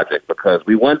other projects, because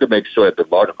we wanted to make sure that the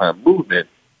larger climate movement,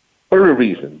 for a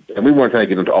reason, and we weren't trying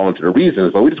to get into the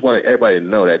reasons, but we just wanted everybody to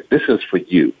know that this is for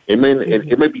you. It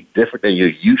may be different than you're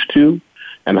used to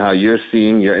and how you're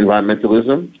seeing your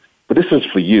environmentalism, but this is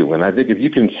for you. And I think if you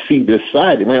can see this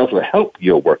side, it may also help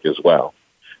your work as well.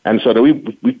 And so that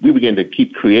we began to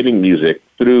keep creating music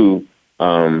through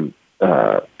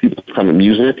people coming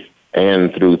music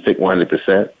and through Think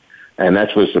 100%. And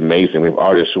that's what's amazing. We have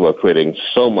artists who are creating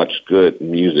so much good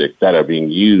music that are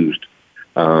being used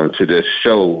to just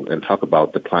show and talk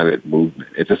about the climate movement.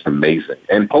 It's just amazing.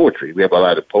 And poetry. We have a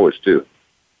lot of poets, too.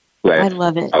 I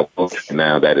love it.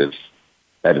 Now that's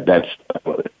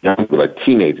young, like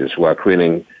teenagers who are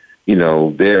creating,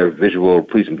 their visual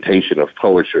presentation of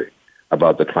poetry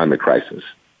about the climate crisis.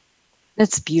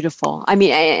 That's beautiful. I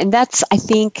mean, and that's, I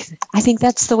think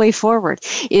that's the way forward,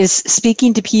 is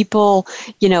speaking to people,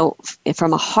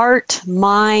 from a heart,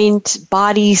 mind,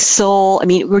 body, soul. I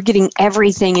mean, we're getting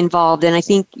everything involved. And I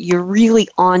think you're really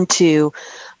onto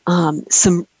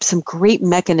some great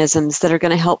mechanisms that are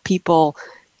going to help people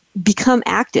become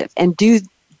active and do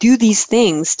these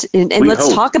things. And let's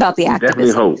talk about the activism.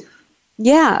 Definitely hope.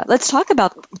 Yeah, let's talk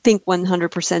about Think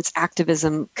 100%'s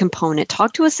activism component.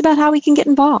 Talk to us about how we can get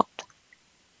involved.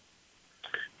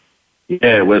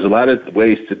 Yeah, there's a lot of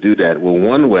ways to do that. Well,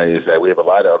 one way is that we have a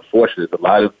lot of fights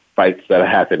that are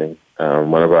happening.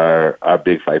 One of our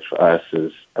big fights for us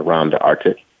is around the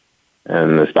Arctic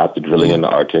and to stop the drilling in the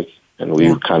Arctic. And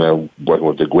we've kind of working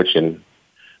with the Gwich'in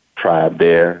tribe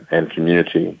there and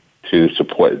community to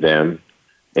support them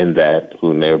in that,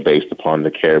 who they're based upon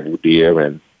the caribou deer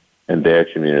and their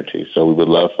community. So we would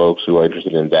love folks who are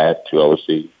interested in that to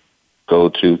obviously go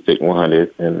to Think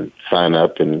 100 and sign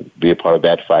up and be a part of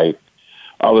that fight.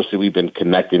 Obviously, we've been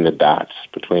connecting the dots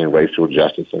between racial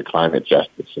justice and climate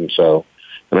justice. And so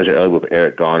I mentioned earlier with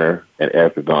Eric Garner and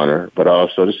Erica Garner, but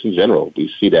also just in general,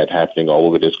 we see that happening all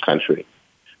over this country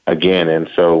again. And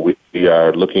so we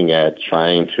are looking at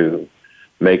trying to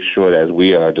make sure that as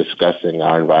we are discussing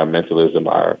our environmentalism,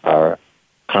 our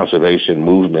conservation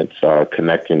movements are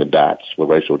connecting the dots with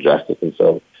racial justice. And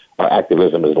so our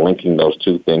activism is linking those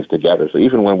two things together. So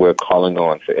even when we're calling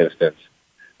on, for instance,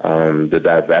 the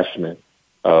divestment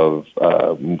of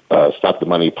Stop the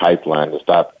Money pipeline, to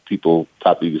stop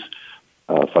these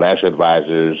financial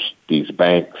advisors, these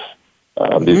banks,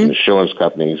 these insurance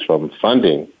companies from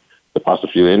funding the fossil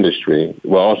fuel industry,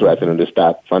 we're also asking them to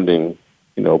stop funding,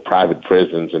 private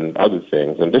prisons and other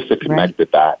things, and just to connect the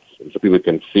dots so people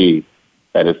can see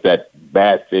that it's that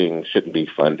bad thing shouldn't be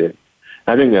funded.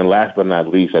 I think then last but not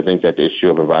least, I think that the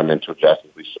issue of environmental justice,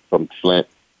 from Flint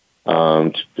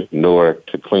to Newark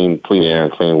to clean air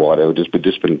and clean water, we've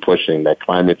just been pushing that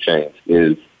climate change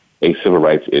is a civil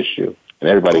rights issue, and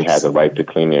everybody has a right to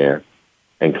clean air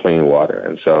and clean water.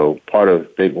 And so part of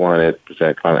Think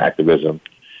 100% climate activism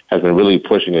has been really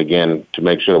pushing again to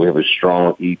make sure that we have a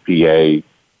strong EPA,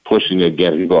 pushing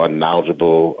again people are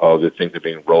knowledgeable of the things that are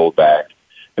being rolled back,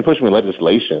 and pushing the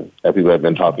legislation that people have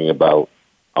been talking about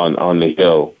on the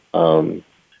Hill,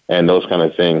 and those kind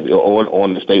of things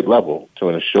on the state level to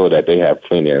ensure that they have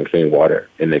clean air and clean water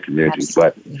in their communities.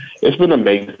 Absolutely. But it's been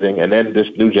amazing. And then this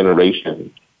new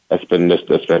generation that's been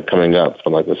coming up,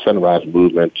 from like the Sunrise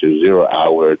Movement to Zero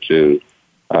Hour to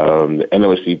the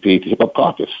NOCP to Hip Hop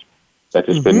Caucus. That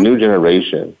there's been a new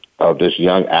generation of this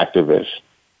young activists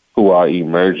who are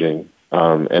emerging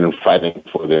and fighting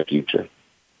for their future.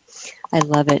 I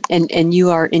love it. And you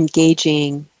are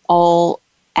engaging all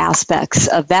aspects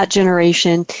of that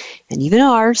generation and even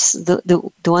ours,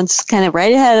 the ones kind of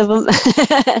right ahead of them,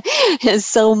 is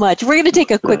so much. We're going to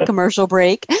take a quick commercial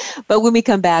break, but when we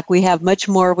come back, we have much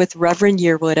more with Reverend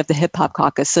Yearwood of the Hip Hop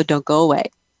Caucus, so don't go away.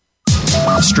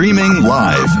 Streaming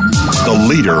live, the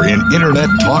leader in Internet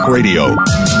Talk Radio,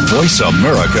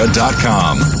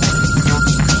 VoiceAmerica.com.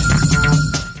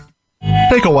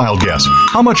 Take a wild guess.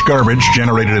 How much garbage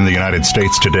generated in the United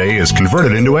States today is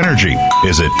converted into energy?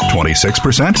 Is it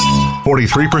 26%,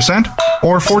 43%,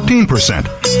 or 14%?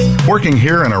 Working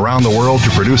here and around the world to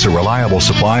produce a reliable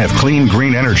supply of clean,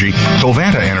 green energy,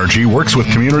 Covanta Energy works with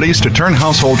communities to turn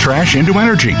household trash into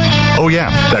energy. Oh yeah,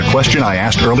 that question I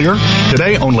asked earlier?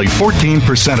 Today, only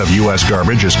 14% of U.S.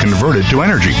 garbage is converted to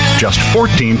energy. Just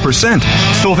 14%.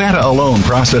 Covanta alone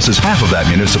processes half of that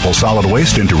municipal solid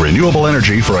waste into renewable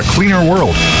energy for a cleaner world.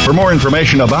 For more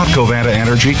information about Covanta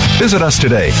Energy, visit us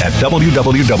today at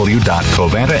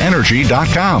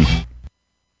www.covantaenergy.com.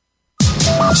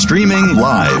 Streaming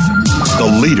live, the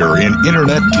leader in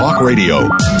Internet talk radio.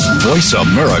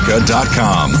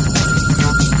 VoiceAmerica.com.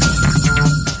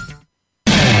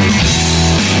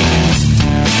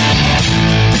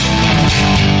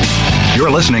 You're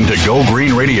listening to Go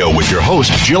Green Radio with your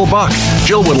host, Jill Buck.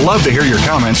 Jill would love to hear your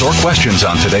comments or questions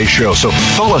on today's show, so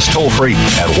call us toll-free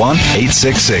at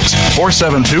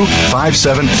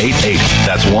 1-866-472-5788.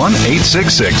 That's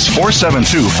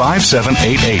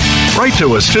 1-866-472-5788. Write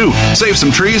to us, too. Save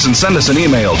some trees and send us an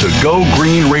email to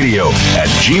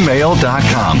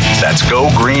gogreenradio@gmail.com. That's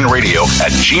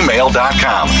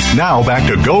gogreenradio@gmail.com. Now back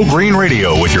to Go Green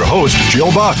Radio with your host,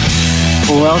 Jill Buck.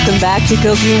 Welcome back to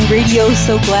Go Green Radio.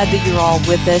 So glad that you're all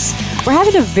with us. We're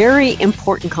having a very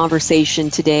important conversation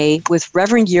today with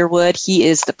Reverend Yearwood. He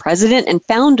is the president and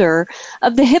founder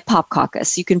of the Hip Hop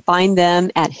Caucus. You can find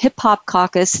them at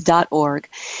hiphopcaucus.org.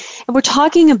 And we're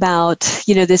talking about,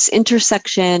 this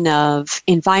intersection of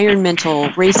environmental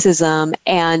racism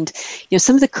and,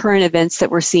 some of the current events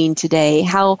that we're seeing today,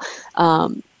 how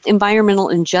environmental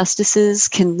injustices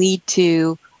can lead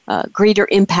to greater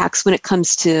impacts when it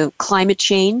comes to climate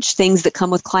change. Things that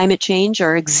come with climate change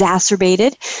are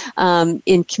exacerbated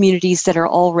in communities that are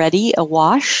already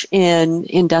awash in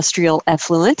industrial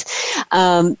effluent.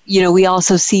 We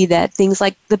also see that things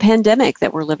like the pandemic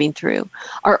that we're living through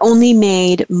are only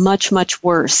made much, much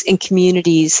worse in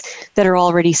communities that are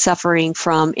already suffering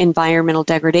from environmental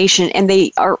degradation. And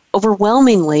they are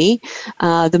overwhelmingly,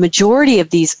 the majority of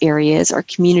these areas are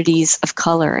communities of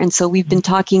color. And so we've been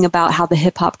talking about how the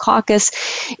Hip Hop Caucus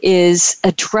is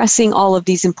addressing all of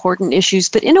these important issues,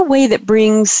 but in a way that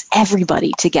brings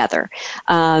everybody together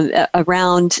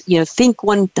around, Think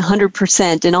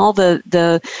 100% and all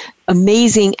the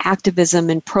amazing activism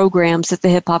and programs that the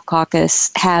Hip Hop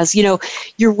Caucus has. Your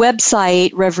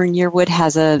website, Reverend Yearwood,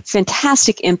 has a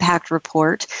fantastic impact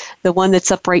report. The one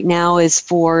that's up right now is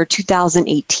for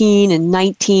 2018 and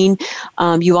 19.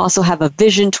 You also have a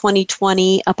Vision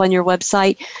 2020 up on your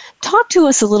website. Talk to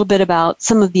us a little bit about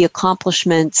some of the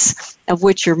accomplishments of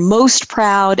which you're most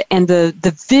proud and the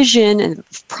vision and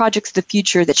projects of the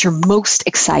future that you're most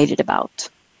excited about.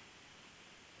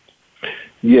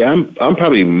 Yeah, I'm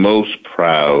probably most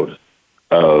proud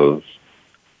of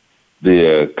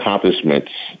the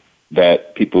accomplishments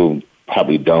that people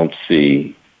probably don't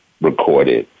see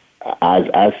recorded.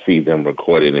 I see them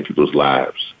recorded in people's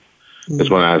lives.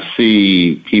 It's when I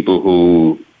see people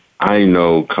who I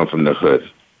know come from the hood.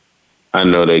 I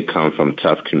know they come from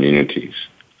tough communities.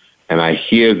 And I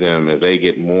hear them as they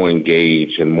get more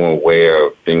engaged and more aware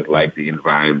of things like the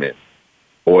environment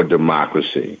or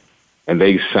democracy. And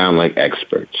they sound like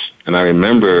experts. And I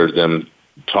remember them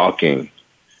talking,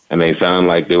 and they sound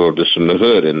like they were just from the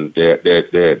hood, and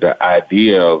their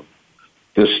idea of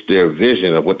their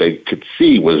vision of what they could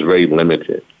see was very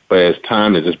limited. But as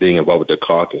time is just being involved with the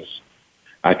caucus,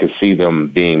 I could see them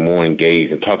being more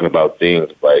engaged and talking about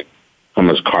things like how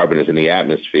much carbon is in the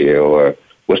atmosphere or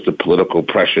what's the political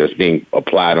pressure that's being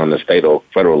applied on the state or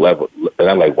federal level. And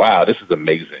I'm like, wow, this is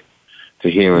amazing to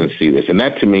hear and see this. And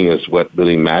that to me is what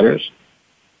really matters.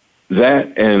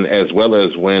 That, and as well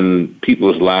as when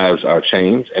people's lives are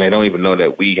changed and they don't even know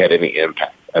that we had any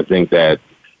impact. I think that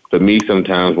for me,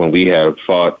 sometimes when we have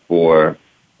fought for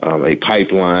a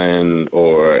pipeline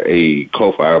or a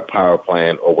coal-fired power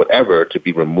plant or whatever to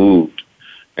be removed,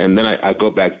 and then I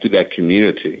go back to that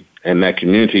community, and that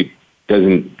community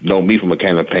doesn't know me from a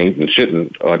can of paint and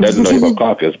shouldn't, or doesn't know Hip Hop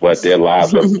Caucus, but their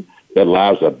lives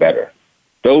are better.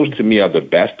 Those to me are the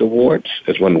best awards.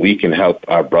 Is when we can help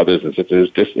our brothers and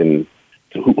sisters who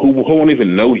won't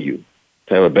even know you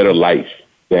to have a better life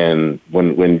than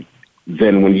when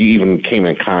you even came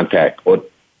in contact or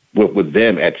with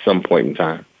them at some point in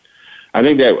time. I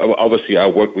think that obviously our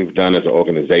work we've done as an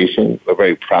organization, we're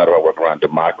very proud of our work around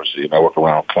democracy and our work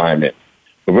around climate.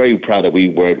 We're very proud that we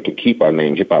were able to keep our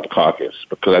name, Hip Hop Caucus,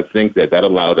 because I think that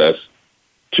allowed us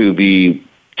to be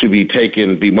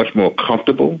much more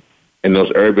comfortable in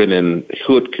those urban and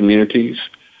hood communities,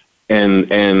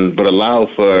 but allow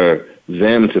for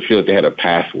them to feel that they had a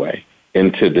pathway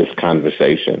into this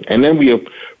conversation. And then we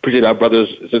appreciate our brothers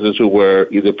and sisters who were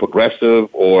either progressive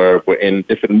or were in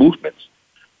different movements,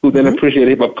 who then appreciate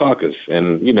Hip Hop Caucus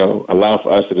and, allow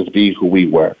for us to just be who we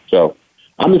were. So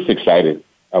I'm just excited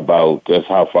about just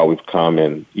how far we've come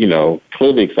and,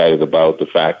 clearly excited about the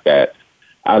fact that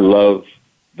I love,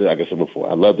 like I said before,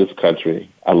 I love this country.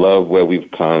 I love where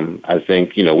we've come. I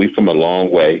think, we've come a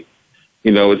long way.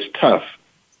 It's tough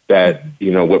that,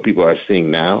 what people are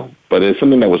seeing now, but it's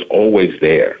something that was always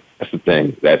there. That's the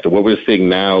thing, that what we're seeing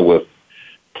now with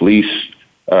police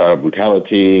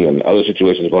brutality and other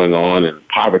situations going on and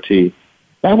poverty,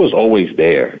 that was always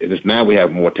there. It is now we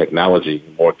have more technology,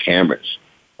 more cameras,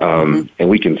 and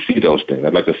we can see those things.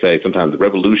 I'd like to say sometimes the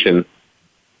revolution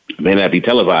may not be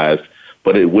televised,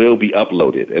 but it will be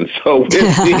uploaded. And so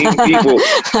we're seeing people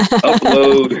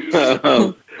upload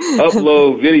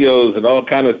videos and all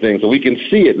kind of things. So we can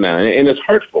see it now. And it's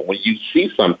hurtful when you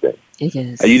see something it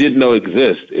is. that you didn't know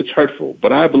exists. It's hurtful.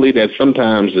 But I believe that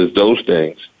sometimes it's those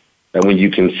things that when you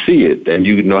can see it, then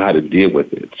you know how to deal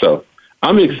with it. So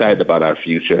I'm excited about our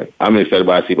future. I'm excited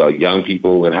about young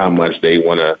people and how much they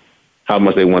want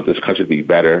this country to be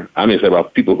better. I'm excited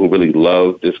about people who really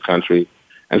love this country.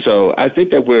 And so I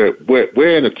think that we're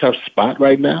in a tough spot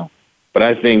right now, but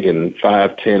I think in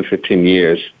 5, 10, 15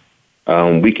 years,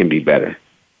 we can be better.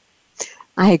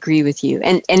 I agree with you.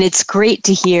 And it's great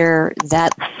to hear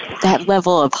that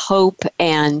level of hope.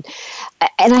 And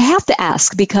I have to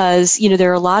ask, because,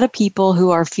 there are a lot of people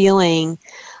who are feeling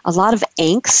a lot of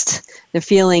angst. They're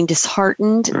feeling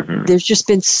disheartened. Mm-hmm. There's just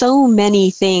been so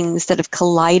many things that have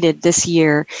collided this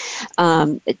year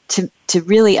to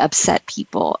really upset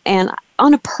people. And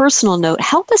on a personal note,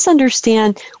 help us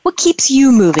understand what keeps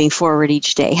you moving forward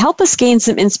each day. Help us gain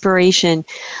some inspiration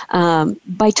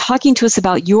by talking to us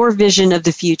about your vision of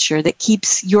the future that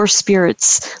keeps your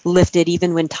spirits lifted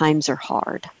even when times are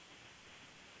hard.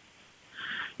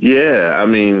 Yeah,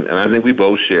 and I think we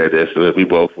both share this. We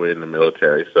both were in the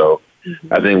military, so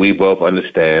I think we both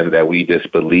understand that we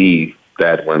just believe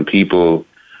that when people,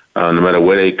 no matter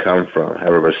where they come from,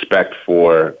 have a respect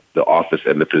for the office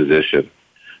and the position,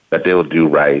 that they will do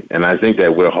right. And I think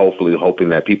that we're hoping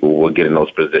that people will get in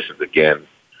those positions again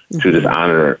to just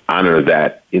honor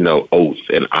that, oath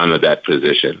and honor that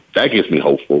position. That gives me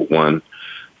hopeful, one,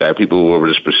 that people will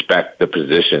just respect the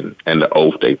position and the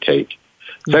oath they take.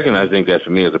 Second, I think that for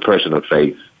me as a person of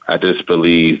faith, I just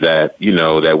believe that,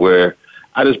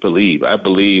 I believe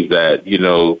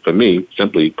that, for me,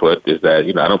 simply put, is that,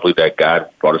 I don't believe that God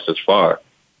brought us this far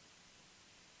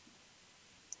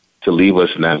to leave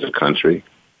us now as a country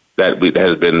that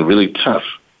has been really tough,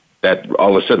 that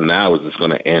all of a sudden now is just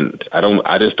going to end.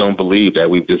 I just don't believe that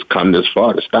we've just come this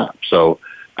far to stop. So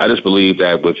I just believe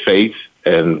that with faith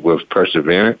and with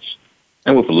perseverance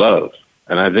and with love,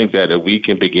 and I think that if we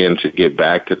can begin to get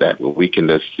back to that, where we can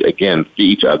just, again, see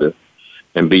each other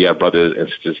and be our brothers and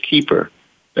sisters' keeper,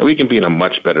 that we can be in a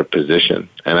much better position.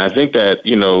 And I think that,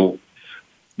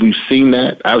 we've seen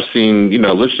that. I've seen,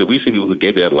 literally, we see people who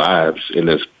gave their lives in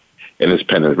this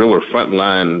pandemic. We were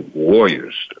frontline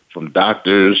warriors, from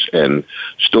doctors and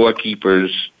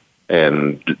storekeepers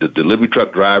and the delivery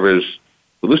truck drivers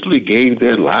who literally gave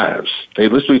their lives. They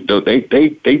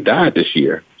died this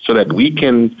year so that we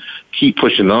can keep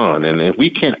pushing on. And if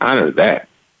we can't honor that,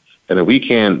 and if we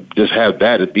can't just have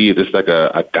that to be just like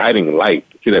a guiding light,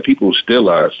 see that people still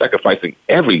are sacrificing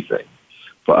everything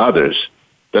for others,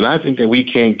 then I think that we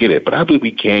can't get it. But I believe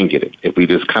we can get it if we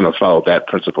just kind of follow that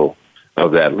principle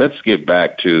of that. Let's get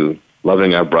back to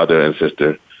loving our brother and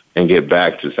sister and get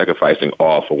back to sacrificing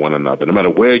all for one another, no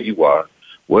matter where you are,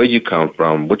 where you come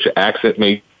from, what your accent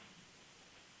may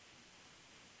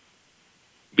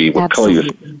be, what color you're,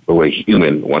 but we're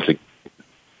human once again.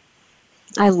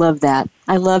 I love that.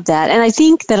 And I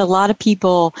think that a lot of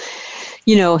people,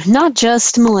 not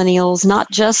just millennials, not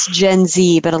just Gen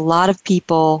Z, but a lot of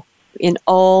people in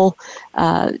all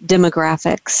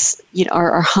demographics,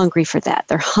 are hungry for that.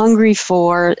 They're hungry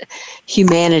for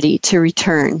humanity to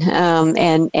return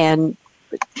and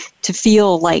to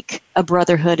feel like a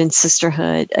brotherhood and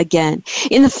sisterhood again.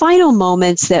 In the final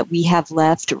moments that we have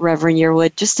left, Reverend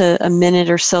Yearwood, just a minute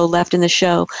or so left in the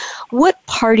show, what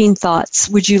parting thoughts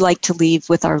would you like to leave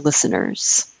with our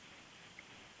listeners?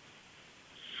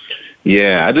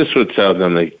 Yeah, I just would tell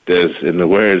them that there's, in the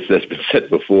words that's been said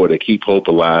before, to keep hope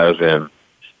alive, and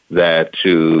that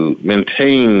to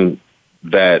maintain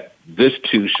that this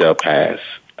too shall pass.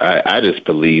 I just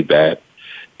believe that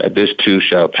this too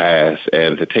shall pass,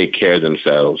 and to take care of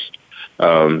themselves.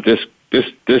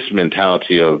 This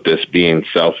mentality of this being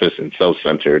selfish and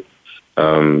self-centered,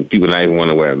 people not even want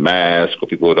to wear a mask, or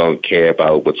people don't care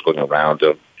about what's going around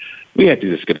them. We have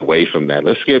to just get away from that.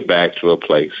 Let's get back to a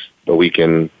place where we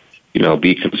can,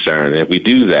 be concerned. And if we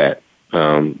do that,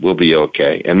 we'll be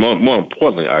okay. And more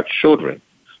importantly, our children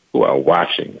who are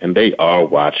watching, and they are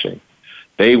watching,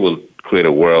 they will create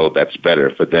a world that's better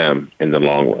for them in the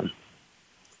long run.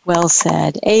 Well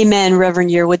said. Amen, Reverend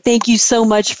Yearwood. Thank you so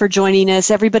much for joining us.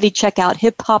 Everybody check out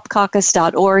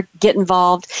hiphopcaucus.org. Get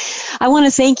involved. I want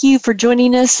to thank you for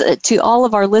joining us. To all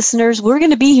of our listeners, we're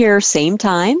going to be here same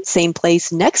time, same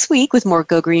place next week with more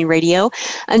Go Green Radio.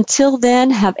 Until then,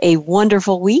 have a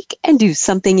wonderful week and do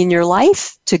something in your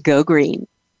life to go green.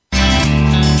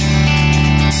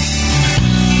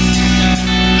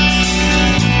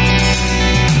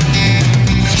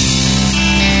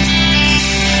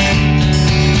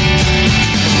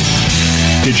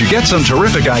 Get some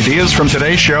terrific ideas from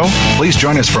today's show? Please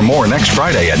join us for more next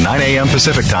Friday at 9 a.m.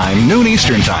 Pacific Time, noon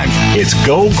Eastern Time. It's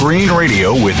Go Green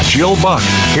Radio with Jill Buck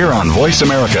here on Voice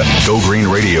America. Go Green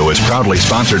Radio is proudly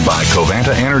sponsored by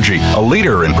Covanta Energy, a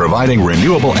leader in providing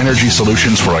renewable energy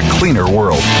solutions for a cleaner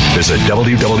world. Visit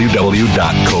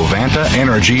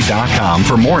www.covantaenergy.com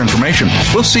for more information.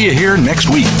 We'll see you here next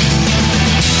week.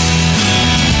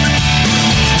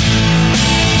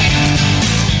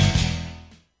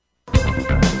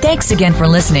 Thanks again for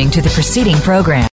listening to the preceding program